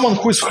someone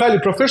who is highly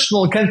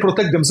professional can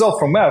protect themselves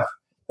from math,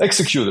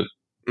 execute it.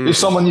 If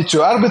someone needs to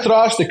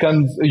arbitrage, they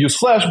can use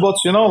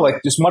flashbots,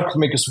 like these market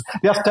makers.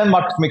 We have 10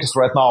 market makers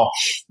right now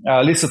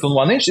listed on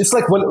 1inch. It's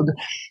like,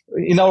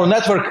 in our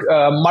network,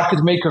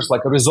 market makers,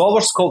 like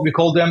resolvers, we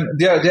call them,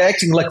 they're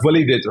acting like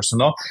validators,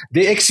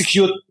 They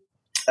execute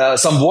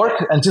some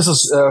work, and this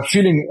is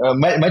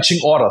matching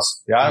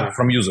orders,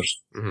 from users.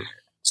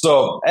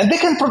 So, and they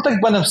can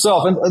protect by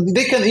themselves, and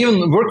they can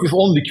even work with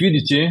own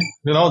liquidity,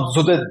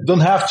 so they don't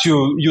have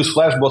to use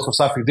flashbots or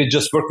something. They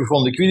just work with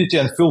own liquidity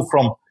and fill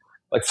from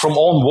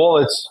own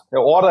wallets,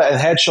 order and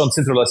hedge on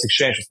centralized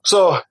exchanges.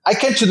 So I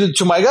came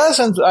to my guys,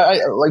 and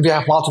we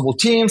have multiple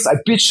teams. I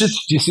pitched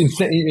this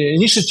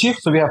initiative.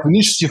 So we have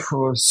initiative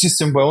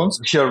system bones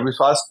here with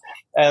us,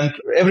 and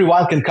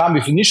everyone can come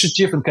with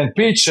initiative and can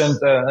pitch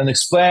and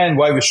explain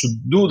why we should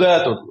do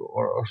that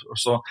or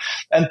so.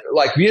 And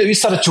we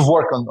started to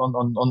work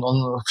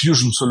on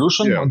Fusion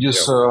solution on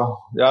this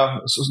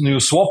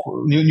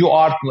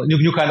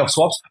new kind of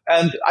swaps.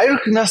 And I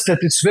recognize that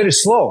it's very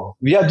slow.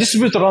 We are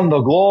distributed around the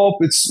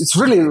globe. It's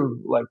really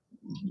like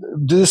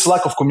this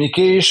lack of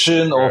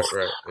communication,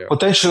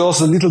 potentially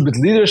also a little bit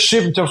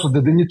leadership in terms of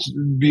that they need to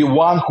be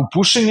one who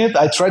pushing it.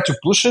 I try to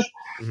push it.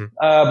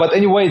 But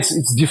anyway,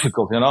 it's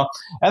difficult,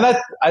 And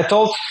I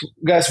told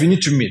guys, we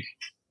need to meet.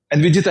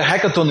 And we did a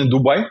hackathon in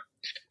Dubai.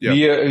 Yeah.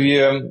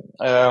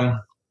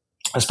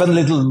 We spent a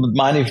little bit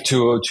money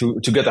to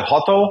get a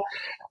hotel.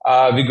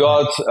 We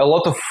got a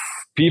lot of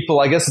people.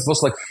 I guess it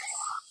was like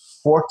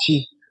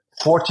 40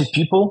 40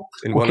 people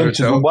in who one came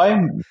to hotel?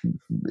 Dubai.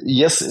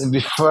 Yes,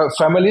 with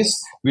families,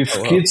 with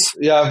kids,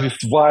 with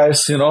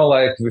wives,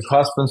 like with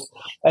husbands.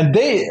 And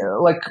they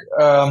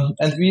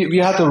and we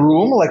had a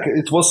room, like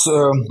it was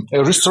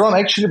a restaurant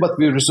actually, but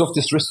we reserved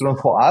this restaurant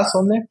for us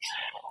only.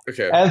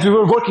 Okay. And we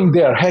were working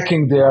there,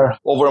 hacking there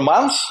over a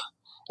month.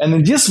 And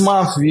in this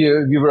month,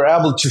 we were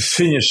able to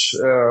finish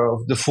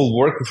the full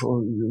work,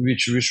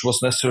 which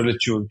was necessary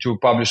to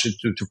publish it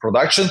to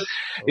production.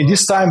 In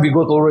this time, we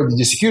got already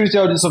the security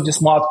audits of the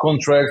smart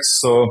contracts.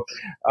 So,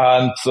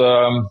 and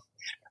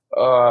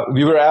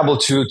we were able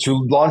to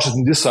launch it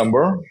in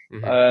December.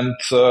 And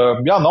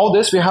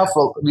nowadays we have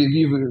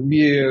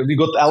we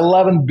got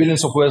 11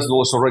 billions of US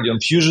dollars already on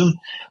Fusion.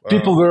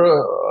 People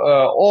were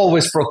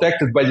always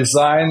protected by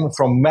design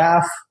from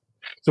math.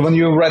 So when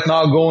you right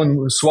now go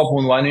and swap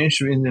on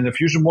 1inch in the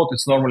Fusion mode,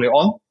 it's normally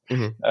on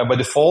by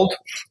default.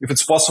 If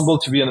it's possible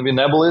to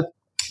enable it,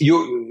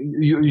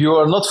 you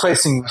are not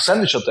facing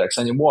sandwich attacks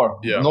anymore.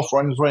 Yeah. No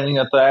running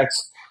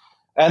attacks.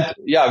 And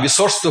we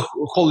sourced the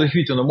whole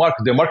liquidity on the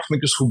market. The market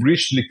makers who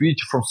breached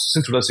liquidity from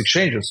centralized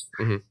exchanges.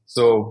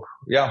 So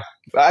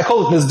I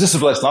call it this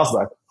decentralized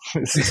Nasdaq.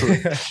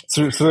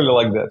 It's really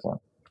like that. Yeah.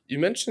 You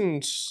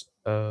mentioned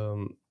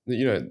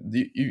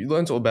you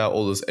learned all about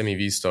all this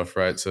MEV stuff,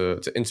 right?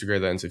 To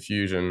integrate that into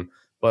Fusion,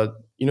 but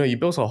you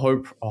built a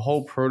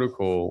whole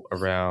protocol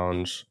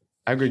around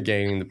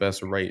aggregating the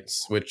best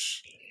rates,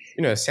 which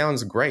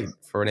sounds great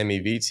for an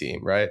MEV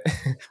team, right?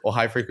 Or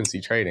high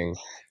frequency trading.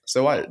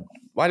 So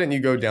why didn't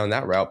you go down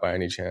that route by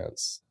any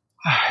chance?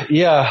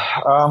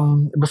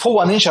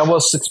 Before 1inch, I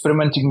was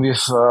experimenting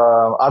with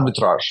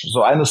arbitrage.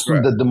 So I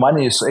understood that the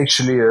money is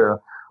actually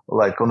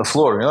like on the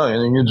floor,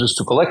 and you need just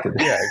to collect it.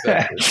 Yeah,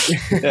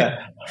 exactly.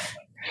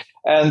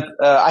 And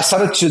I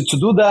started to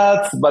do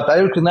that, but I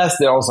recognized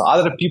there was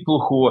other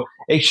people who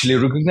actually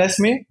recognized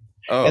me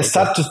and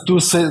started to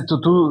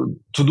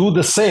do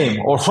the same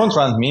or front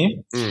run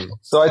me.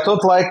 So I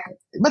thought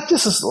but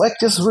this is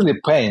really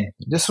pain.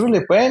 This is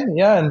really pain,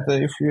 And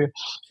if you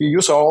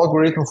use our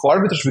algorithm for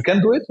arbitrage, we can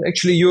do it.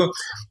 Actually,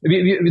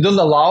 we don't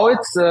allow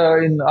it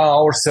in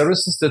our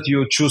services that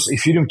you choose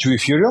Ethereum to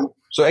Ethereum.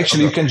 So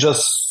actually, you can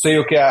just say,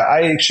 okay,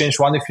 I exchange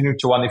one Ethereum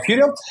to one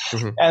Ethereum.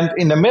 And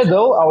in the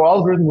middle, our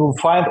algorithm will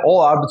find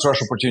all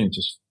arbitrage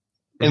opportunities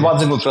in one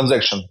single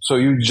transaction. So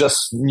you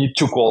just need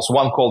two calls,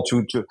 one call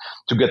to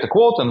get the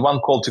quote and one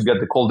call to get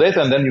the call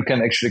data. And then you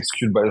can actually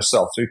execute by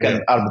yourself. So you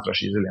can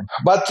arbitrage easily.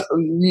 But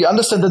we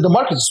understand that the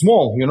market is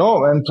small,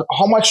 and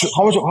how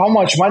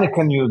much money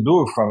can you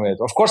do from it?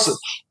 Of course,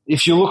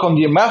 if you look on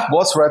the math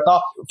bots right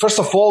now, first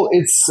of all,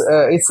 it's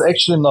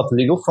actually not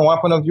legal from my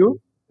point of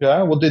view.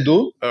 Yeah, what they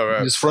do,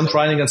 this front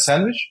running and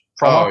sandwich,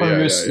 from our point of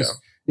view,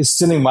 is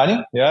stealing money.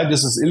 Yeah,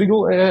 this is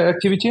illegal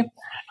activity.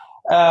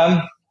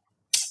 And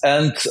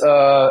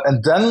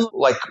then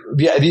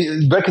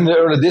we back in the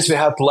early days, we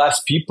had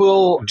less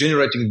people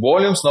generating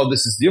volumes. Now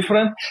this is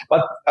different,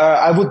 but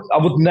I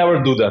would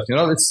never do that.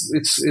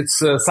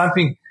 It's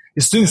something.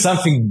 It's doing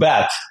something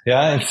bad,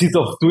 instead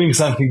of doing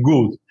something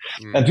good.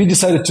 And we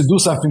decided to do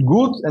something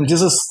good, and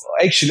this is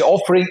actually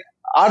offering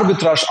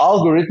arbitrage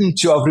algorithm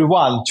to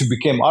everyone to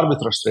become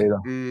arbitrage trader.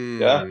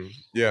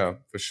 Yeah,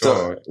 for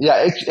sure. So,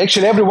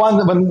 actually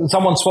everyone, when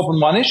someone swap on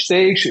 1inch,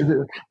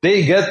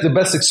 they get the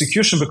best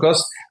execution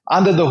because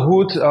under the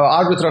hood,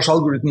 arbitrage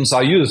algorithms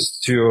are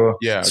used to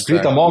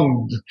split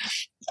among.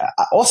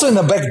 Also in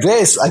the back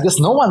days, I guess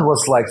no one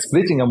was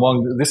splitting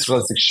among these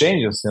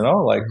exchanges,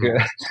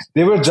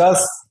 they were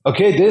just,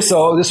 okay, this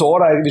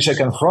order which I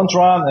can front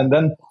run and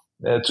then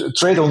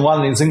trade on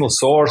one single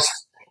source.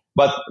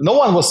 But no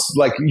one was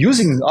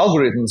using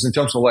algorithms in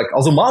terms of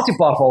also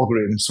multi-path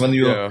algorithms when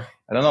you, I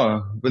don't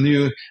know, when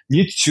you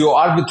need to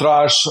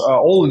arbitrage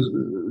all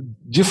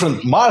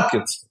different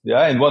markets,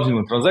 in one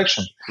single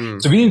transaction.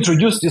 So we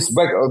introduced this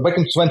back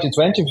in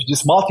 2020 with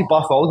this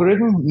multi-path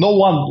algorithm. No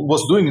one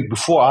was doing it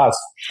before us.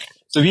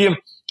 So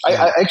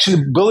I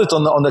actually built it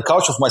on the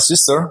couch of my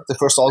sister, the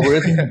first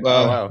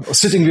algorithm,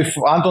 sitting with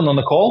Anton on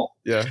the call.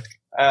 Yeah.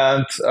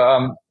 And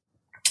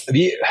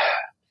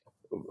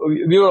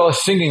we were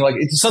thinking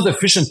it's not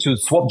efficient to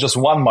swap just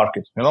one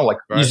market,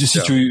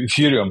 USDC to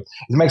Ethereum.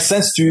 It makes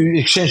sense to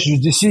exchange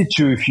USDC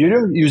to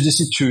Ethereum,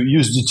 USDC to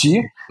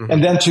USDT,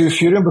 and then to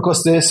Ethereum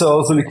because there's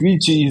also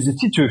liquidity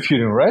USDT to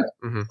Ethereum, right?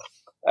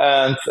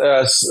 And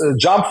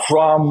jump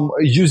from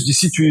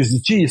USDC to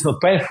USDT is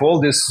not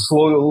painful. There's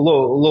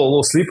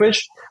low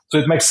slippage, so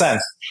it makes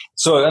sense.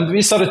 So, and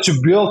we started to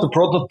build a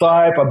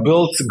prototype. I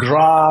built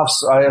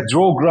graphs. I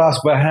draw graphs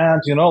by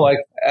hand,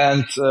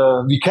 and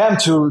we came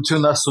to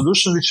a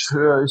solution which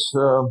is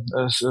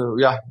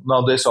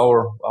nowadays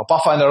our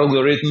Pathfinder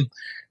algorithm.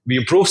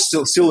 We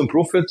still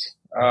improve it.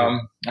 I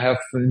have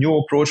a new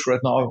approach right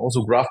now,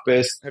 also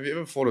graph-based. Have you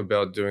ever thought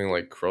about doing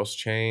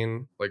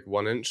cross-chain,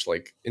 1inch?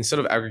 Instead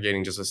of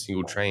aggregating just a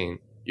single chain,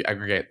 you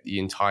aggregate the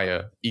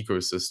entire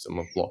ecosystem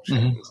of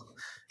blockchains.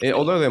 And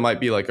although there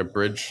might be a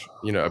bridge,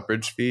 a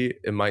bridge fee,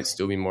 it might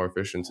still be more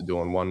efficient to do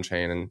on one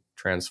chain and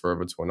transfer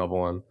over to another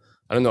one.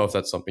 I don't know if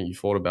that's something you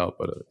thought about,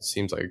 but it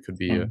seems like it could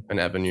be an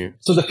avenue.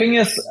 So the thing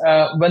is,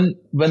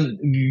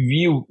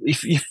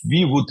 if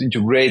we would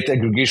integrate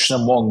aggregation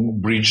among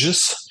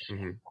bridges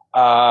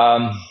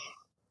and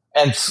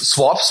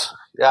swaps,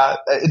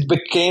 it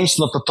becomes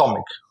not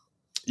atomic.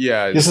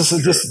 Yeah, this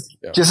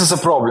is a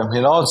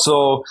problem,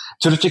 So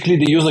theoretically,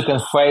 the user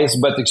can face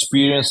bad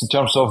experience in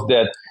terms of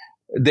that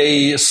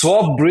they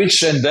swap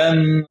bridge and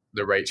then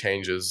the rate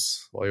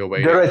changes while you're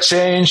waiting. The rate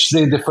change,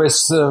 they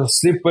face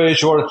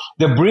slippage, or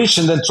the bridge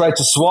and then try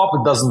to swap.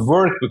 It doesn't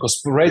work because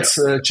rates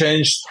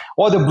changed,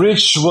 or the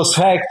bridge was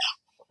hacked.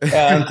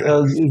 And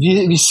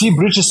we see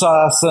bridges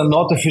as a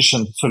not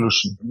efficient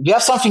solution. We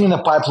have something in the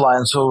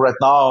pipeline. So right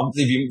now,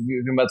 we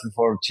met with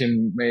our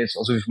teammates,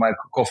 also with my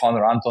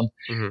co-founder, Anton.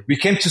 We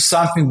came to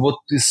something what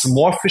is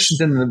more efficient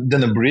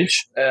than a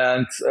bridge.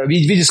 And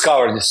we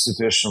discovered this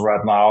situation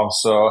right now.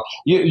 So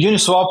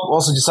Uniswap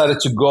also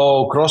decided to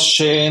go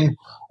cross-chain.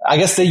 I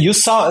guess they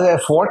use a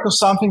fork or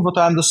something, what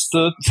I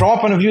understood. From our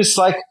point of view, it's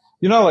like,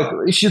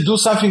 if you do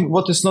something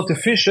what is not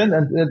efficient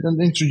and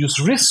introduce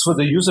risks for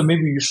the user,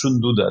 maybe you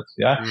shouldn't do that.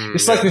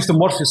 It's like with the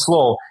Morpheus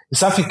law. If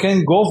something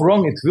can go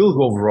wrong, it will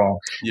go wrong.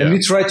 And we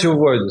try to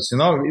avoid this.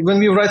 When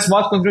we write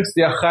smart contracts,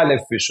 they are highly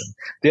efficient.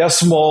 They are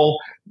small.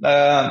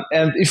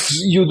 And if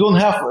you don't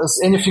have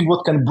anything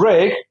what can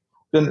break,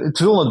 then it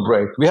will not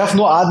break. We have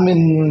no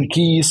admin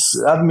keys,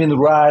 admin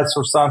rights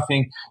or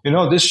something.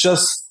 This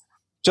just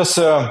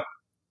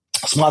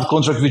smart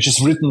contract which is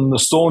written in the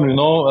stone,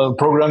 a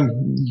program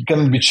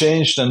can be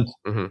changed and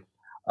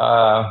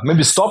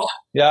maybe stopped.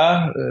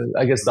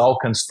 I guess DAO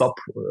can stop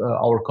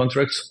our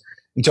contracts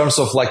in terms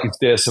of like if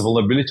there's a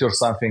vulnerability or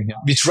something.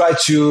 We try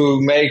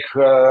to make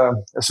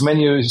as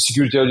many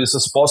security audits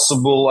as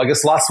possible. I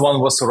guess last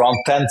one was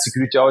around 10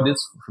 security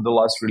audits for the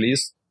last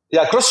release.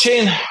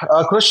 Cross-chain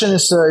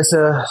is a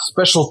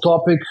special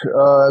topic.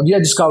 We are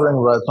discovering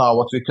right now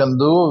what we can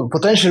do.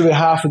 Potentially we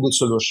have a good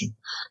solution,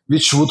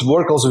 which would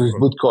work also with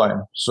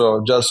Bitcoin.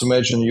 So just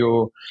imagine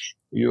you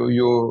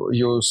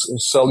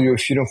sell your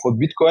Ethereum for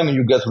Bitcoin and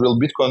you get real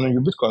Bitcoin in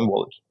your Bitcoin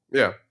wallet.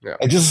 Yeah.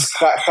 And this is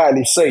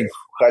highly safe,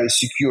 highly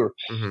secure,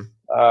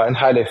 and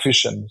highly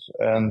efficient.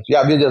 And we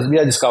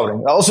are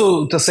discovering.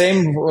 Also the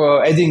same,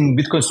 adding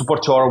Bitcoin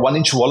support to our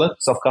 1inch wallet,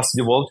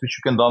 self-custody wallet, which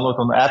you can download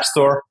on the App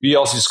Store. We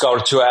also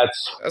discovered to add.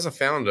 As a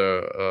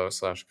founder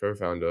 /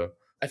 co-founder,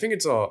 I think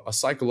it's a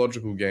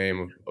psychological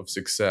game of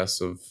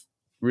success, of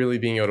really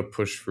being able to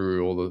push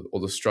through all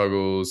the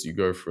struggles you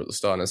go through at the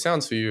start. And it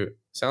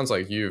sounds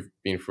like you've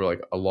been through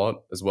like a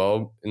lot as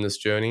well in this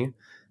journey.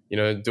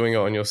 Doing it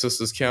on your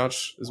sister's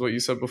couch is what you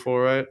said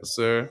before, right?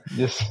 So,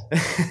 yes.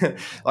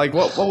 Like,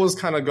 what was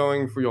kind of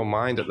going through your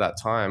mind at that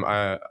time?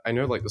 I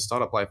know like the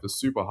startup life is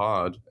super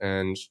hard,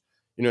 and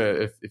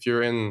if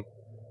you're in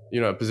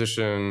a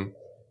position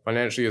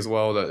financially as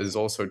well that is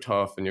also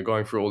tough, and you're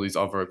going through all these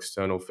other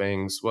external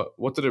things,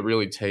 what did it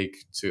really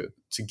take to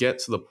get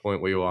to the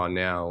point where you are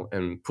now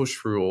and push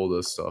through all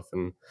this stuff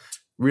and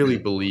really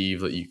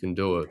believe that you can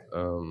do it?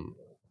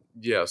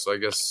 So I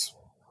guess.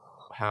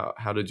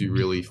 How did you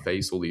really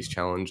face all these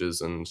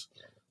challenges, and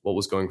what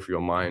was going through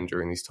your mind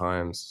during these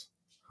times?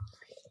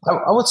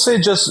 I would say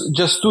just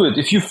do it.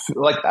 If you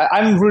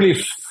I'm really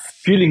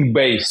feeling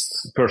based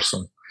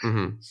person.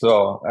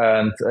 So,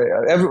 and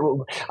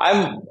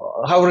I'm,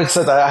 however, I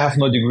said I have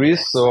no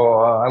degrees, so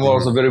I'm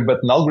also very bad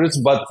in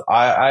algorithms, but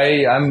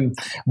I'm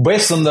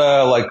based on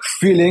the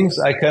feelings.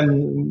 I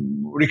can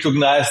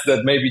recognize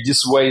that maybe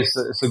this way is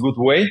a good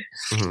way.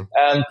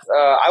 And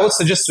I would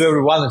suggest to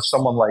everyone, if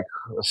someone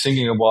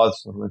thinking about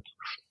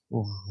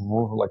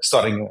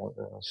starting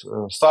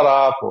a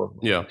startup or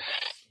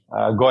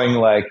going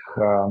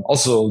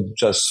also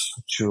just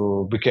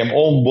to become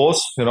own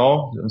boss,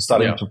 and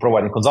starting to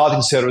providing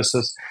consulting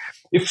services.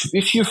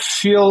 If you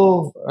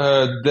feel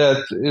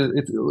that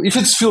if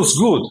it feels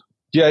good,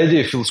 the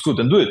idea feels good,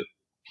 and do it.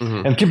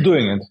 And keep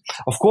doing it.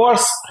 Of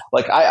course,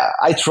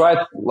 I tried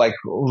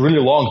really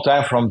long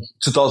time from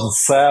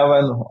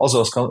 2007.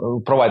 Also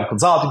provided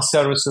consulting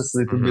services a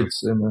little bit,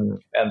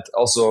 and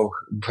also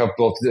have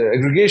built the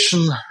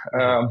aggregation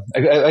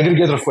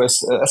aggregator for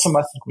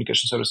SMS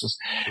communication services.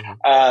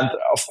 And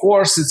of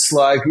course,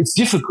 it's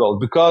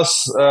difficult because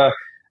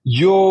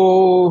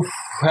you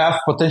have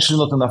potentially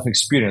not enough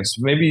experience.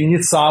 Maybe you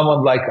need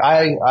someone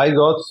I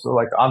got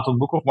Anton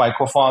Bukov, my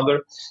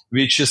co-founder,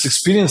 which is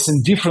experienced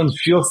in different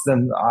fields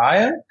than I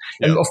am.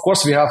 And of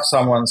course, we have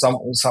some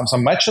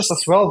matches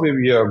as well where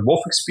we are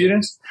both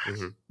experienced,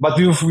 but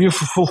we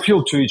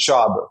fulfill to each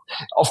other.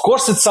 Of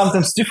course, it's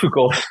sometimes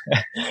difficult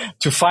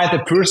to find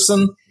a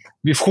person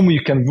with whom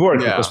you can work,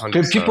 because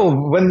 100%.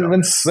 People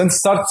when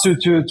start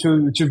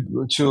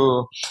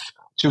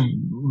to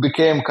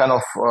become kind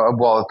of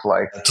about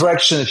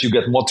traction. If you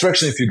get more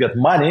traction, if you get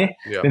money,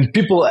 then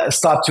people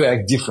start to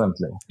act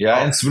differently.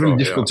 And it's really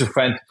difficult to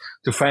find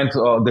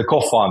the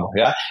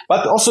co-founder.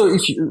 But also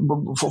if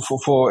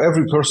for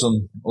every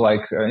person,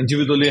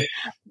 individually,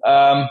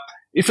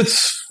 if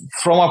it's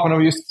from our point of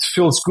view, it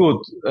feels good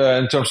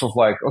in terms of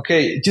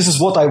okay, this is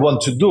what I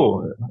want to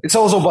do. It's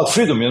also about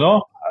freedom,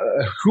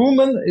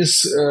 human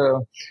is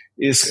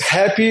is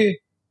happy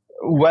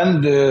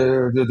when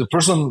the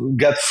person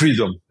get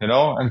freedom,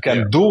 and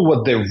can do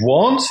what they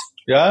want.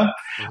 Yeah.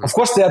 Mm-hmm. Of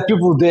course, there are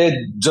people they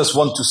just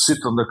want to sit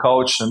on the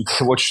couch and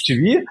watch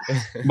TV,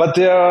 but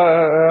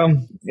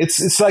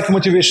it's like a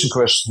motivation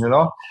question,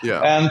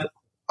 Yeah. And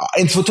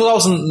in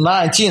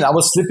 2019, I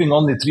was sleeping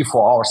only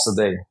 3-4 hours a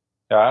day.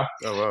 Yeah.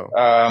 Oh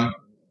wow.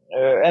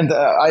 And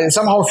I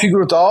somehow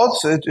figured out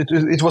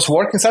it was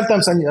working.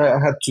 Sometimes I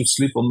had to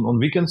sleep on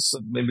weekends,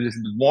 maybe a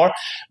little bit more,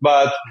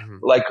 but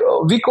like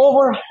a week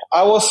over,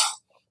 I was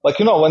like,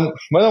 when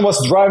I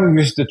was driving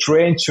with the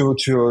train to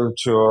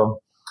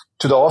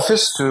the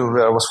office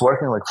where I was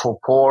working, like for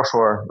Porsche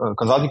or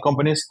consulting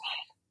companies,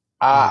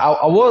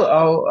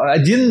 I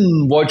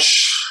didn't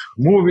watch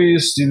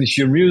movies, didn't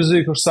hear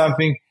music or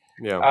something.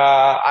 Yeah.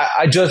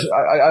 I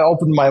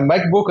opened my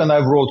MacBook and I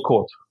wrote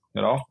code.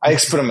 I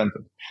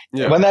experimented.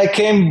 Yeah. When I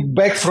came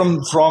back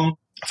from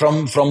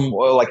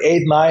like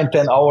 8, 9,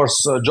 10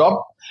 hours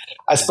job,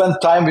 I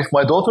spent time with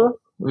my daughter,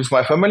 with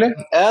my family,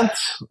 and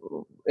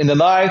in the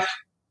night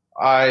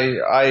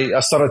I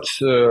started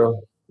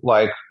to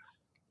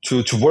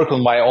work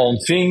on my own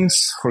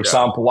things. For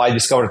example, I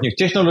discovered new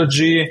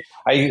technology.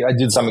 I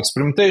did some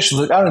experimentations,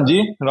 like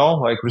R&D,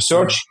 like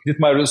research. Did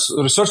my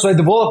research. So I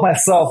developed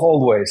myself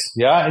always.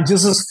 Yeah, and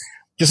this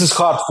is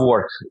hard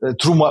work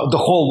through the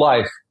whole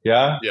life.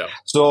 Yeah. Yeah.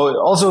 So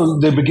also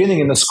the beginning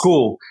in the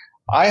school,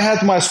 I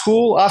had my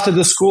school. After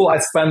the school, I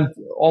spent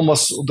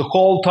almost the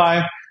whole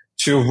time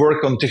to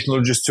work on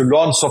technologies to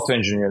learn software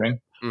engineering.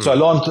 So I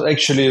learned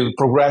actually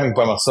programming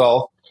by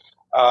myself,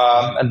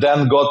 and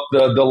then got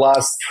the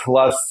last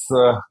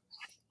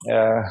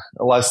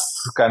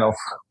kind of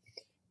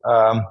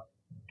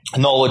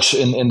knowledge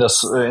in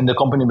the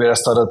company where I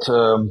started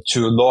to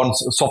learn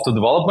software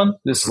development.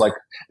 This is like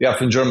we have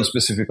in German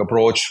specific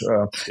approach.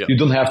 You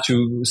don't have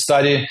to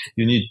study.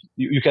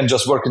 You can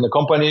just work in the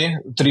company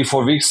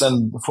 3-4 weeks,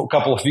 and for a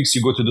couple of weeks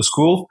you go to the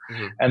school,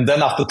 and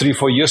then after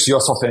 3-4 years you're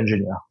a software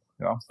engineer.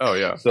 Oh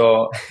yeah.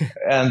 So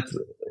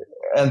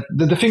and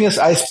the thing is,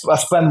 I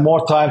spend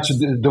more time to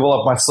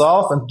develop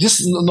myself, and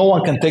this no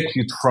one can take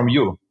it from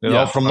you.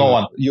 From no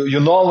one. Your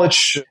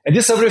knowledge and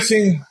this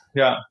everything.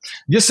 Yeah,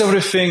 this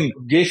everything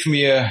gave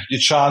me the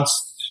chance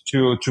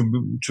to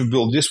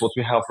build this what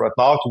we have right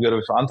now together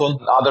with Anton,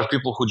 other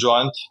people who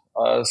joined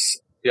us.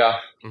 Yeah,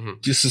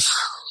 this is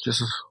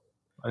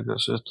I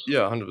guess it.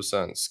 Yeah,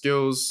 100%.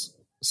 Skills.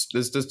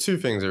 There's two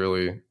things that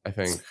really I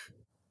think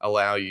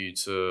allow you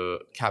to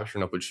capture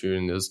an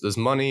opportunity. There's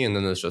money, and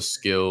then there's just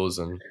skills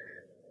and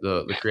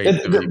the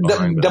creativity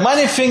behind it. The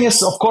money thing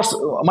is, of course,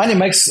 money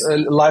makes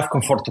life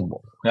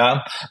comfortable.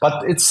 Yeah,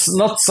 but it's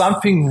not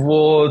something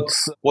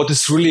what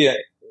is really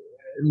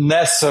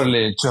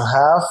necessarily to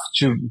have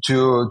to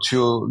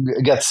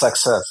get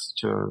success,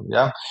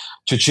 to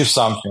achieve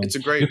something. It's a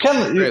great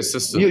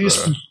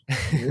assistant.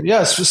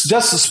 Yes,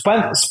 just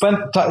spend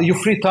your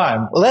free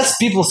time. Less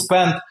people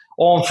spend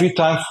on free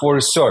time for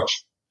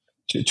research.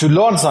 To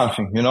learn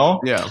something,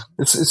 Yeah.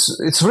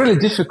 It's really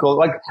difficult.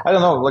 Like, I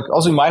don't know, like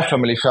also in my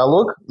family, if I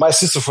look, my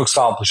sister, for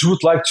example, she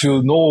would like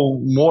to know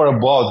more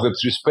about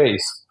Web3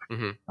 space.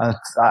 And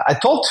I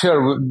told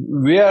her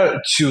where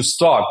to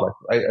start.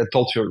 Like I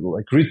told her,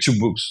 like, read 2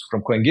 books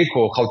from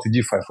CoinGecko, How to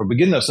DeFi for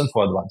Beginners and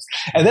for Advanced.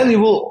 And then you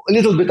will a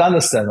little bit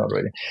understand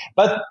already.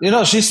 But,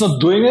 she's not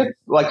doing it.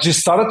 Like, she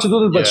started to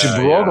do it, but she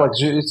broke. Like,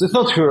 it's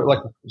not her, like,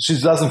 she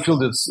doesn't feel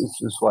that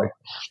it's like,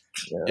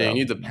 you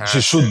need the passion.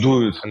 She should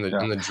do it. And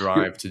the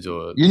drive to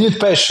do it. You need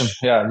passion.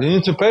 Yeah, you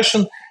need the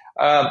passion.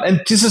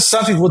 And this is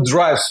something what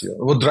drives you,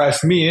 what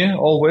drives me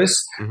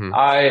always.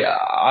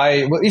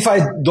 If I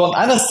don't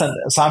understand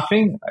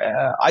something,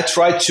 I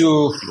try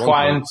to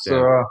find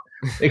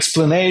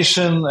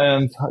explanation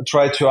and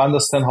try to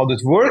understand how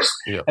this works.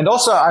 Yeah. And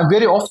also, I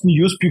very often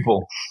use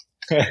people.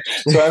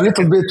 So I'm a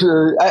little bit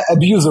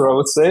abuser, I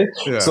would say.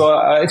 Yeah. So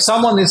if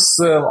someone is,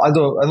 I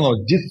don't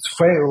know, did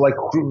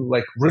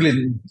like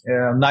really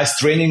nice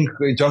training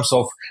in terms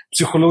of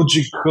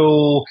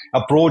psychological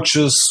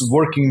approaches,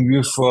 working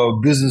with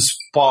business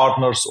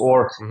partners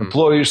or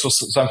employees or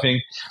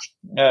something,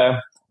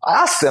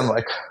 I ask them,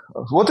 like,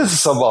 what is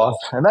this about?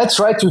 And I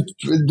try to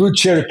do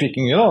cherry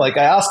picking, like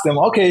I ask them,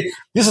 okay,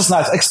 this is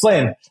nice,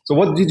 explain. So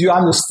what did you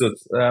understood?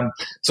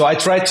 So I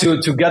try to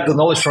get the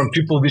knowledge from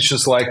people which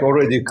is like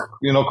already,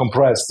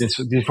 compressed.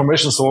 The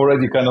information is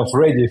already kind of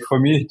ready for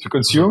me to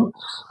consume.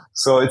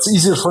 So it's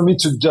easier for me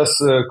to just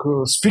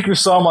speak with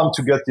someone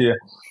to get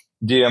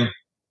the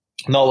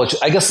knowledge.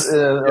 I guess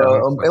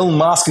Elon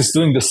Musk is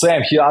doing the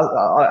same. He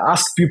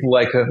asks people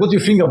like, what do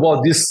you think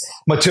about this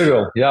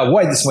material? Yeah,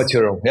 why this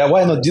material? Yeah,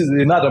 why not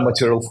another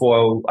material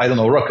for, I don't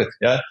know, rocket?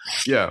 Yeah.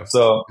 Yeah.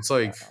 So it's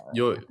like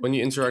when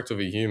you interact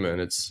with a human,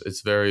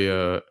 it's very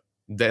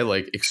they're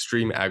like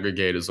extreme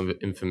aggregators of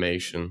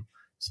information.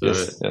 So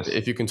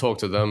if you can talk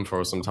to them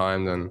for some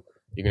time, then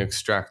you can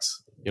extract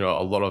a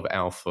lot of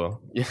alpha.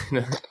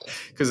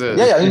 Because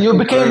you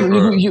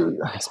became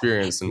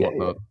experience and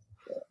whatnot.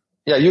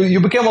 Yeah, you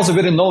became also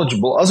very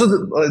knowledgeable. Also,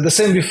 the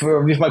same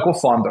with my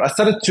co-founder. I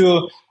started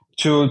to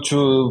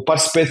to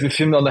participate with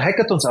him on the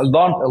hackathons, I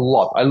learned a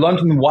lot. I learned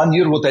in 1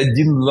 year what I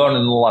didn't learn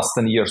in the last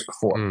 10 years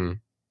before.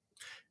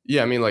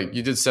 Yeah, I mean, like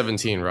you did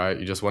 17, right?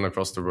 You just went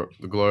across the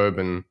globe,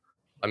 and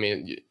I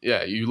mean,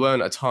 yeah, you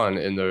learn a ton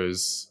in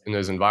those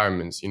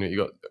environments. You know,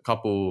 you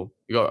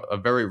got a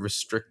very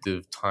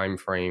restrictive time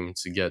frame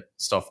to get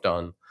stuff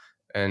done,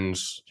 and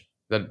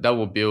that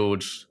will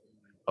build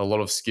a lot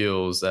of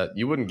skills that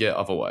you wouldn't get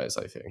otherwise,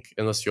 I think,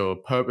 unless you're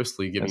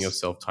purposely giving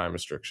yourself time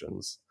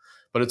restrictions.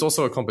 But it's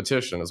also a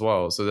competition as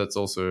well, so that's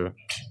also a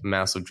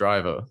massive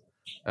driver.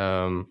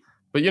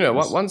 But you know,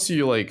 once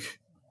you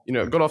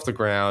got off the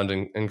ground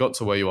and got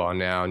to where you are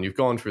now, and you've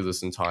gone through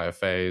this entire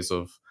phase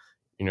of,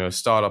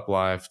 startup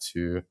life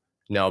to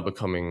now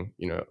becoming,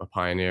 a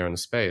pioneer in the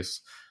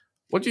space,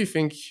 what do you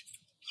think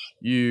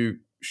you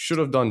should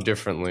have done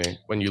differently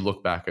when you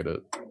look back at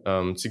it,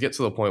 to get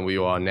to the point where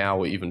you are now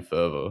or even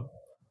further?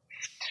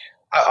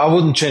 I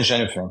wouldn't change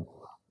anything.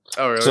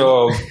 Oh, really?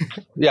 So,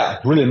 yeah,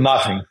 really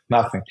nothing.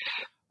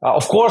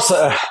 Of course,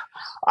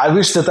 I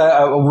wish that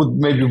I would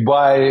maybe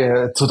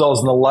buy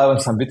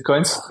 2011 some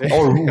Bitcoins,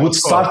 or would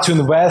start to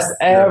invest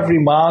every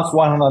month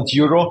 100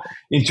 euro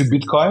into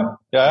Bitcoin.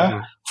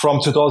 Yeah, from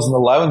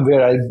 2011,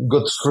 where I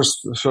got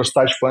first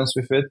touch points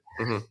with it.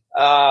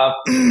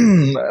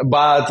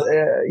 But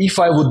if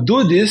I would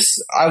do this,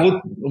 I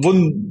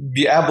wouldn't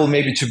be able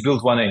maybe to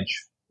build 1inch.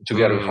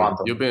 Together with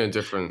Phantom. You'll be in a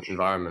different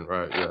environment,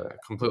 right? Yeah,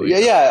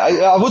 completely.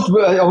 Yeah.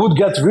 I would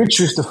get rich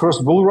with the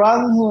first bull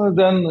run,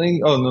 then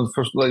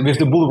with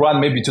the bull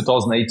run maybe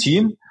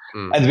 2018,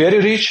 and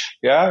very rich.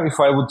 Yeah, if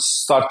I would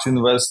start to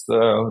invest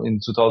in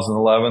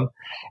 2011,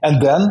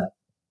 and then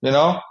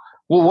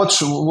what would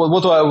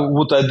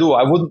I do?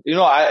 I wouldn't.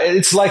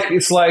 It's like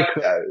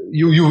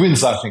you win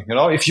something.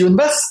 If you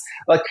invest,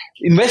 like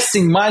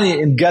investing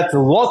money and get a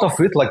lot of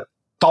it, like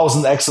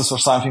 1,000x or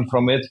something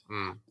from it.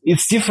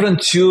 It's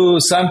different to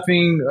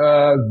something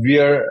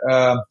where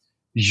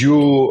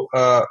you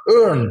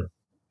earn,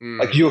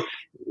 like you,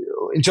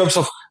 in terms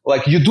of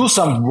like you do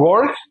some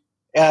work,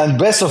 and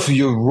based of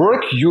your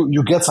work,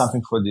 you get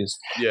something for this.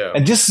 Yeah.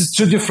 And this is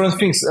two different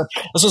things.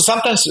 So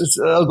sometimes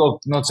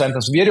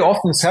very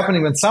often it's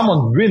happening when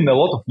someone win a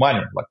lot of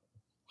money, like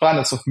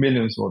hundreds of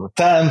millions or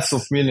tens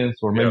of millions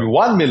or maybe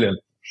 1 million.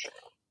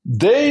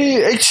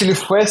 They actually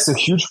face a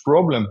huge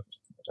problem.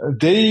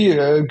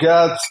 They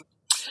get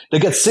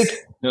sick,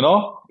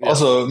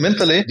 also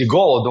mentally, the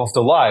goal of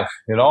the life,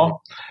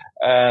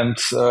 and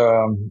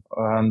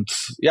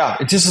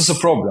it is a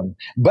problem.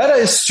 Better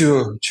is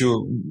to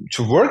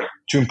work,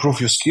 to improve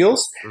your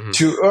skills,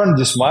 to earn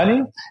this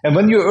money. And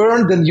when you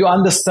earn, then you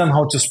understand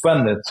how to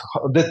spend it,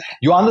 that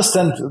you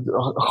understand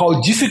how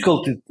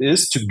difficult it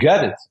is to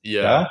get it.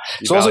 Yeah.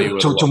 So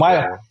also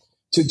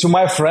to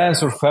my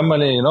friends or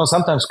family,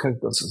 sometimes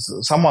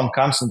someone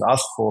comes and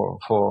asks for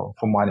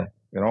money.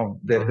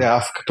 They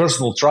have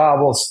personal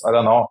troubles. I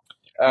don't know.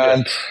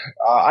 And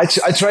I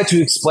try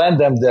to explain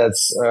them that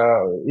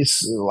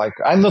it's like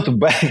I'm not a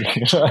bank.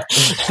 It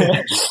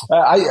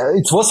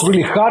was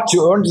really hard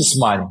to earn this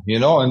money,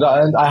 and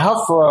I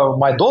have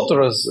my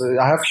daughters.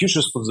 I have huge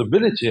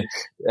responsibility,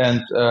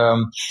 and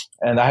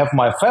I have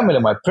my family,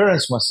 my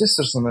parents, my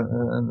sisters,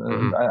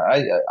 and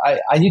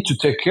I need to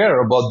take care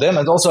about them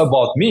and also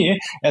about me.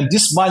 And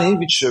this money,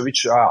 which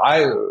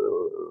I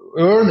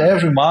earn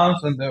every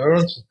month and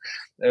earned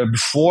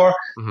before,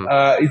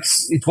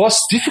 it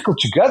was difficult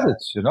to get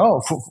it,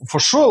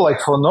 for sure.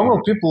 Like for normal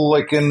people,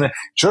 like in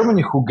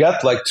Germany, who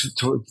get like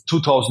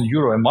 2,000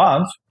 euro a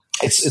month,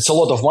 it's a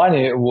lot of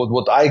money.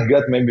 What I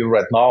get maybe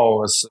right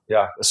now is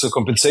a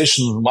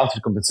compensation,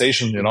 monthly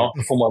compensation,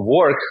 for my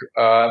work.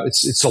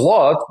 It's a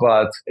lot,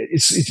 but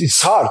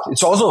it's hard.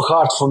 It's also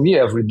hard for me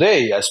every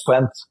day. I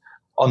spend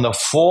on the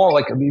phone,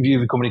 like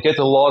we communicate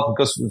a lot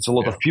because it's a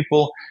lot of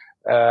people.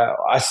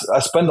 I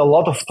spend a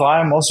lot of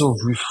time also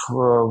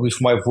with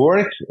my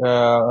work,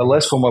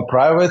 less for my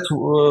private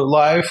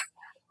life.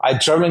 I'm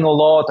traveling a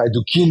lot. I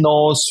do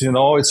keynotes,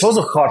 it's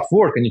also hard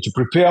work. I need to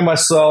prepare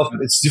myself.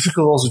 It's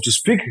difficult also to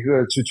speak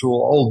to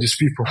all these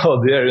people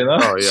out there,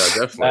 Oh yeah,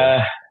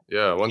 definitely.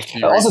 Once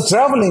you also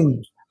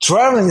traveling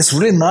is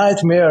really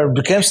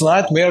becomes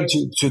nightmare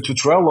to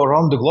travel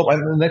around the globe.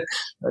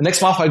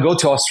 Next month I go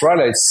to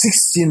Australia. It's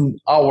 16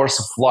 hours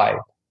of flight.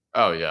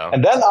 Oh, yeah.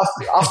 And then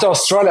after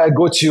Australia, I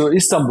go to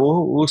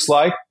Istanbul, looks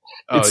like.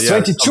 It's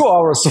 22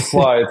 hours of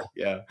flight.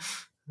 Yeah.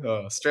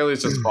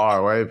 Australia's just far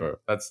away, bro.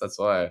 That's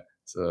why.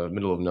 It's the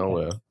middle of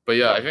nowhere. But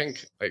yeah, I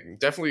think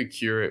definitely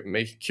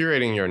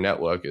curating your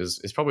network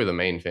is probably the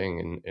main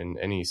thing in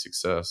any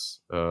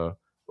success. Or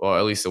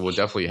at least it will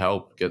definitely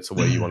help get to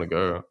where you want to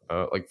go.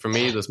 For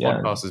me, this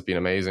podcast has been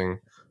amazing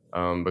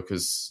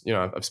because,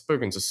 I've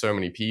spoken to so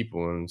many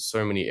people in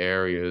so many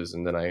areas,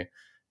 and then I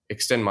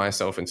extend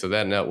myself into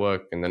that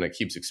network, and then it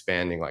keeps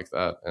expanding like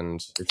that.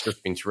 And it's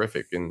just been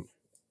terrific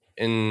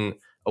in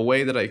a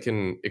way that I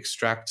can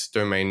extract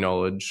domain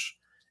knowledge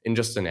in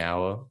just an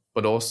hour,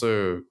 but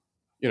also,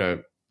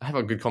 have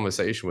a good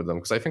conversation with them.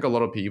 Because I think a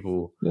lot of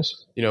people,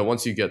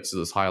 once you get to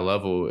this higher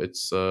level,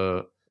 it's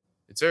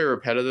it's very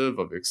repetitive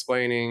of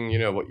explaining,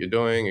 what you're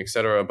doing,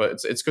 etc. But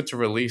it's good to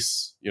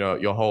release,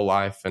 your whole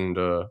life and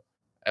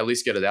at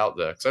least get it out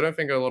there. Because I don't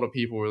think a lot of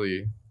people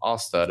really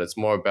ask that. It's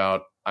more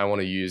about, I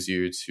want to use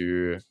you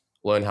to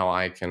learn how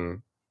I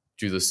can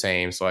do the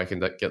same so I can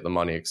get the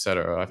money,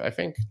 etc. I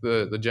think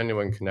the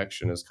genuine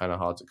connection is kind of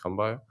hard to come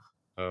by.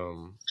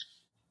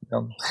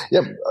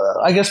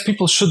 I guess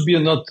people should be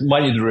not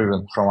money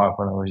driven from our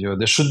point of view.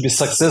 They should be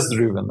success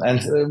driven.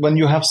 And when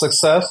you have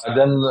success,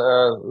 then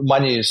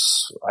money is,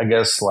 I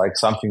guess, like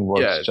something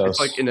what it's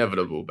like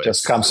inevitable, basically.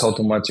 Just comes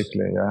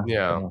automatically.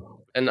 Yeah.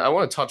 And I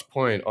want to touch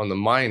point on the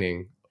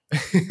mining.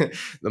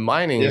 The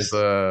mining is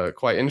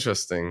quite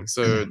interesting.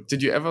 So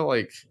did you ever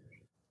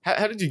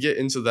how did you get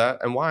into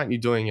that, and why aren't you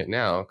doing it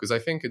now? Because I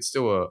think it's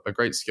still a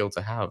great skill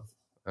to have.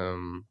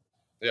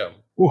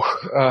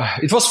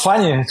 It was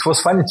funny. It was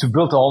funny to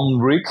build our own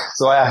rig.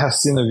 So I have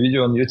seen a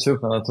video on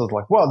YouTube and I thought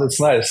wow, that's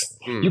nice.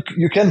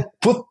 You can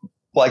put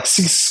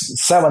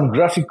 6-7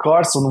 graphic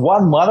cards on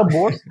one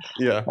motherboard.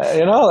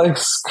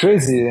 It's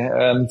crazy.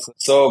 And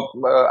so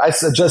I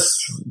just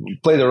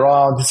played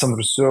around, did some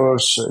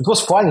research. It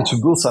was funny to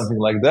build something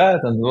like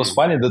that. And it was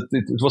funny that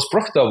it was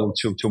profitable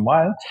to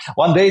mine.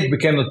 One day it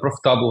became not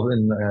profitable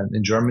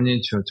in Germany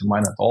to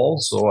mine at all.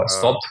 So I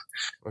stopped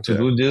to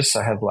do this.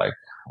 I had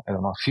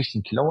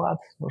 15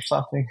 kilowatts or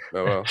something.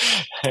 Oh, wow.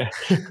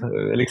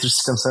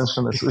 Electricity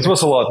consumption. It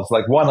was a lot. It's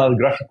 100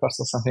 graphic cards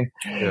or something.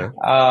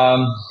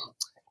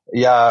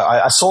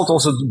 I sold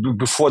also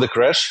before the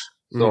crash.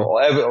 So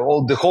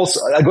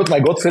I got my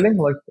gut feeling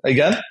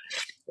again.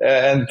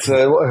 And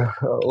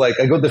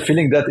I got the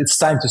feeling that it's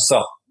time to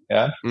sell.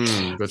 Yeah.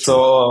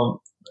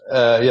 So,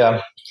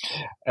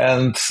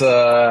 and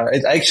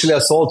I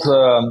sold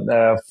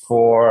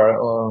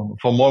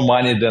for more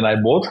money than I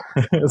bought,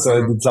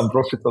 so I did some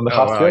profit on the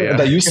half year,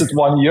 and I used it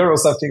 1 year or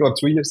something, or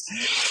 2 years.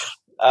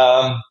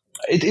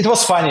 It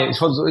was funny. It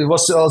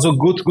was also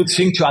good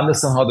thing to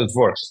understand how that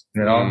works.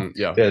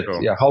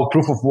 How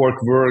proof of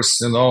work works.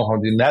 How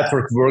the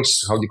network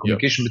works, how the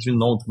communication between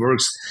nodes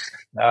works.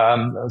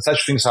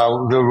 Such things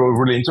were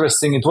really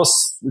interesting. It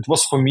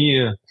was for me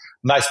a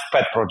nice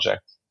pet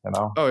project.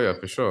 Oh yeah,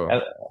 for sure.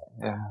 And,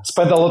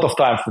 spent a lot of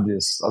time for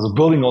this. I was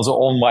building also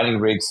own mining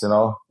rigs.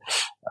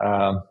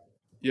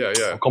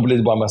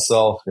 Completely by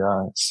myself.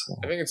 I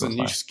think it's a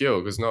niche skill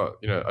because I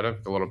don't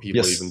think a lot of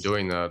people are even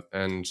doing that.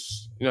 And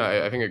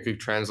I think it could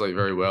translate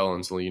very well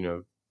into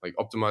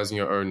optimizing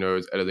your own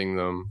nodes, editing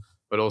them,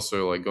 but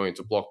also going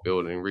to block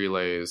building,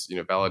 relays,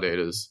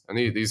 validators, and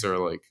these are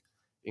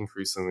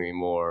increasingly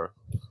more,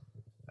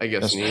 I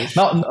guess, niche.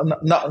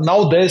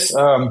 Nowadays,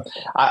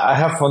 I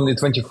have only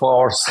 24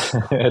 hours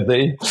a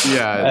day.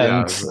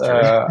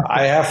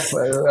 I have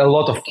a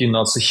lot of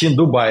keynotes. Here in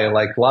Dubai,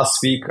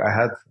 last week, I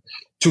had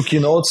 2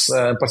 keynotes,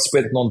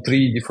 participating on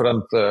 3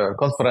 different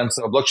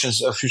conferences. Blockchain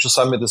Future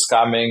Summit is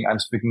coming. I'm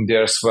speaking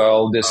there as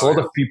well. There's a lot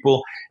of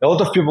people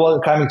are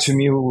coming to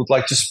me who would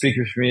like to speak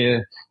with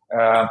me.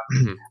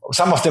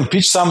 Some of them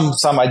pitch some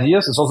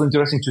ideas. It's also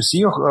interesting to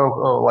see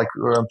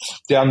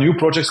there are new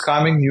projects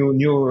coming,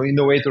 new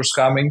innovators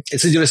coming.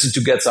 It's interesting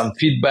to get some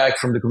feedback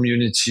from the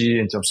community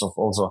in terms of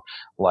also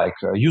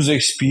user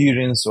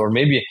experience, or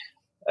maybe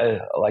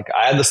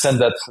I understand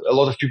that a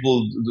lot of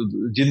people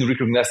didn't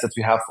recognize that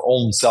we have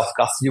own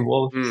self-custody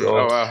wallet.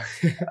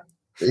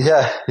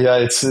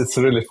 It's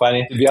really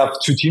funny. We have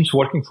 2 teams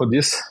working for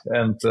this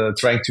and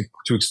trying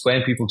to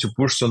explain people, to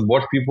push, to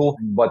onboard people.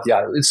 But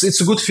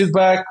it's a good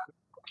feedback.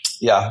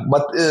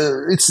 But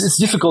it's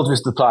difficult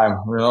with the time,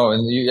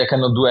 and I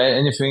cannot do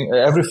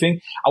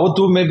everything. I'm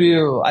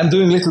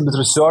doing a little bit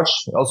research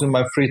also in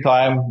my free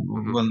time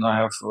when I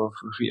have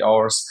 3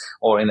 hours,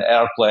 or in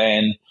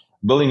airplane,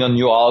 building on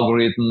new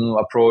algorithm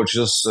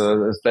approaches,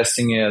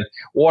 testing it,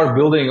 or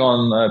building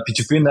on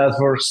P2P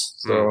networks.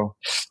 So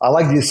I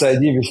like this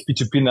idea with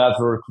P2P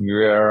network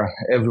where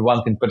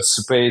everyone can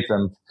participate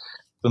and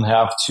don't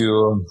have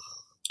to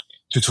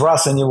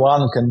trust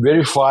anyone, can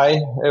verify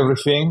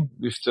everything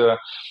with the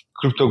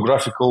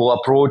cryptographical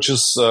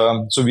approaches.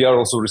 So we are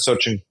also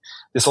researching.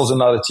 There's also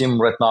another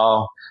team right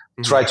now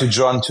try to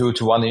join to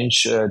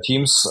 1inch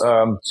teams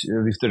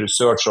with the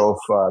research of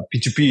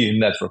P2P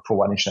network for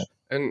 1inch.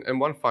 And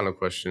one final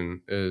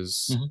question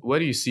is, where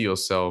do you see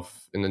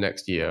yourself in the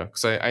next year?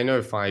 Because I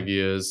know 5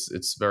 years,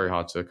 it's very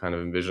hard to kind of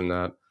envision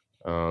that.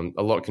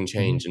 A lot can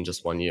change in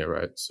just 1 year,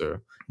 right? So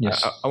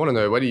I want to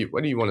know, where do you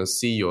want to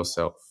see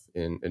yourself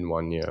in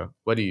 1 year?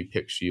 Where do you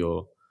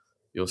picture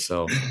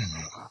yourself?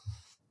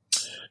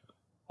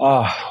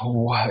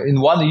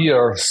 In 1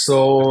 year.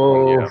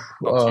 So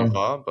not too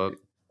far, but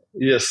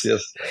yes.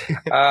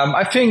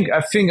 I think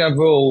I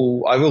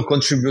will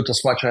contribute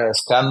as much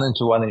as I can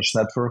into 1inch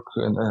network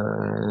in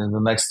the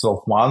next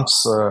 12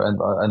 months and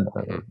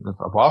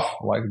above,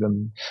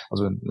 then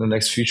also in the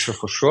next future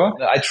for sure.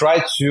 I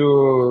try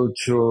to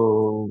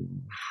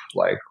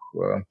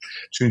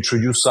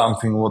introduce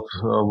something what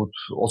would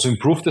also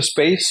improve the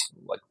space,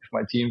 with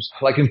my teams,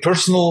 in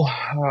personal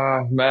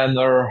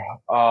manner.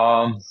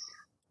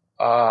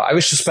 I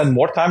wish to spend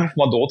more time with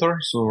my daughter.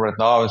 So right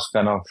now it's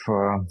kind of,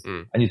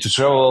 I need to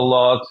travel a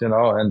lot,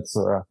 and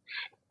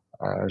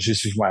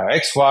she's with my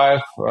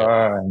ex-wife,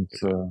 and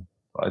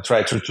I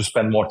try to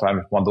spend more time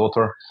with my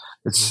daughter.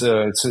 It's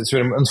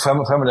very and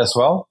family as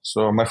well.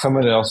 So my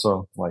family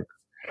also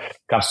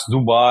comes to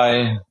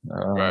Dubai.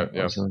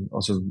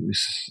 Also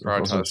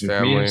with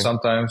family. me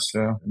sometimes.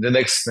 The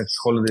next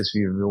holidays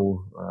we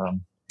will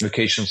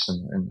vacations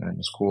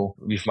in school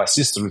with my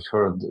sister, with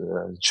her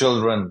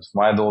children, with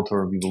my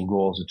daughter. We will go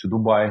also to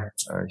Dubai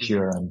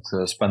here and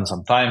spend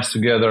some time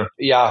together.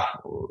 Yeah,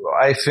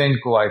 I think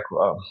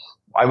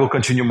I will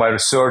continue my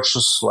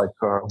researches,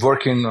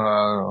 working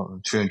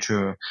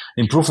to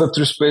improve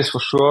Web3 space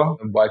for sure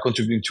by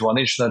contributing to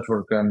 1inch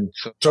network and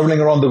traveling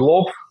around the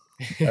globe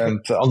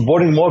and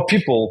onboarding more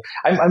people.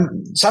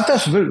 I'm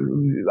sometimes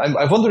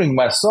I'm wondering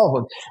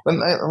myself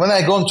when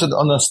I go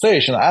on a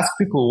stage and ask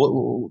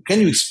people,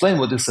 can you explain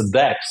what is a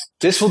DEX?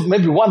 This would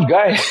maybe one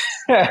guy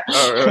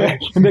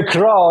in the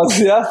crowd,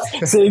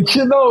 saying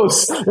he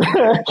knows.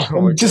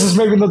 This is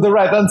maybe not the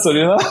right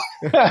answer,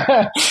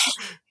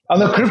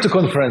 On a crypto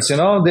conference,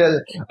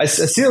 I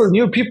see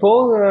new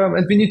people,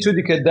 and we need to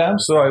educate them.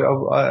 So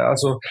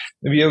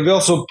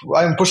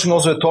I'm pushing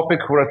also a topic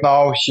right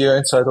now here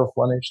inside of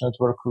 1inch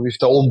Network with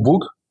the own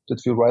book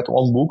that we write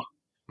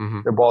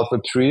about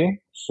Web3.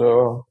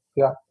 So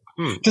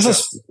this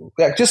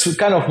is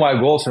kind of my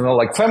goals,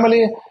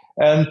 family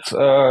and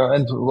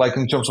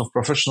in terms of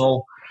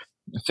professional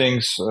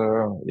things,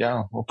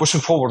 pushing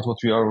forward what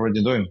we are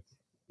already doing.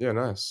 Yeah,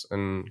 nice,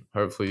 and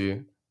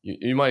hopefully.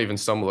 You might even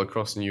stumble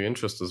across a new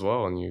interest as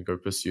well, and you go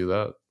pursue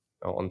that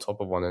on top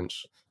of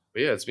 1inch.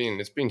 But yeah, it's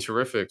been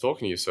terrific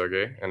talking to you,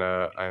 Sergej, and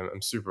I'm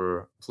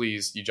super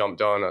pleased you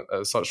jumped on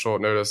at such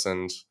short notice,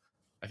 and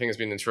I think it's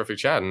been a terrific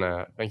chat.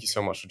 And thank you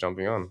so much for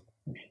jumping on.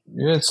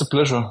 Yeah, it's a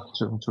pleasure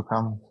to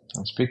come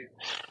and speak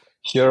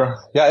here.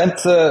 Yeah, and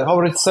how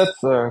it said,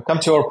 come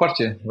to our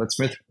party. Let's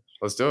meet.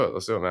 Let's do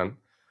it, man.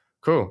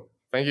 Cool.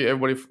 Thank you,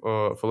 everybody,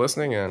 for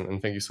listening, and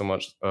thank you so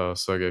much,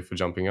 Sergej, for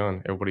jumping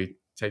on. Everybody,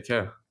 take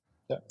care.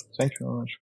 Yeah, thank you very much.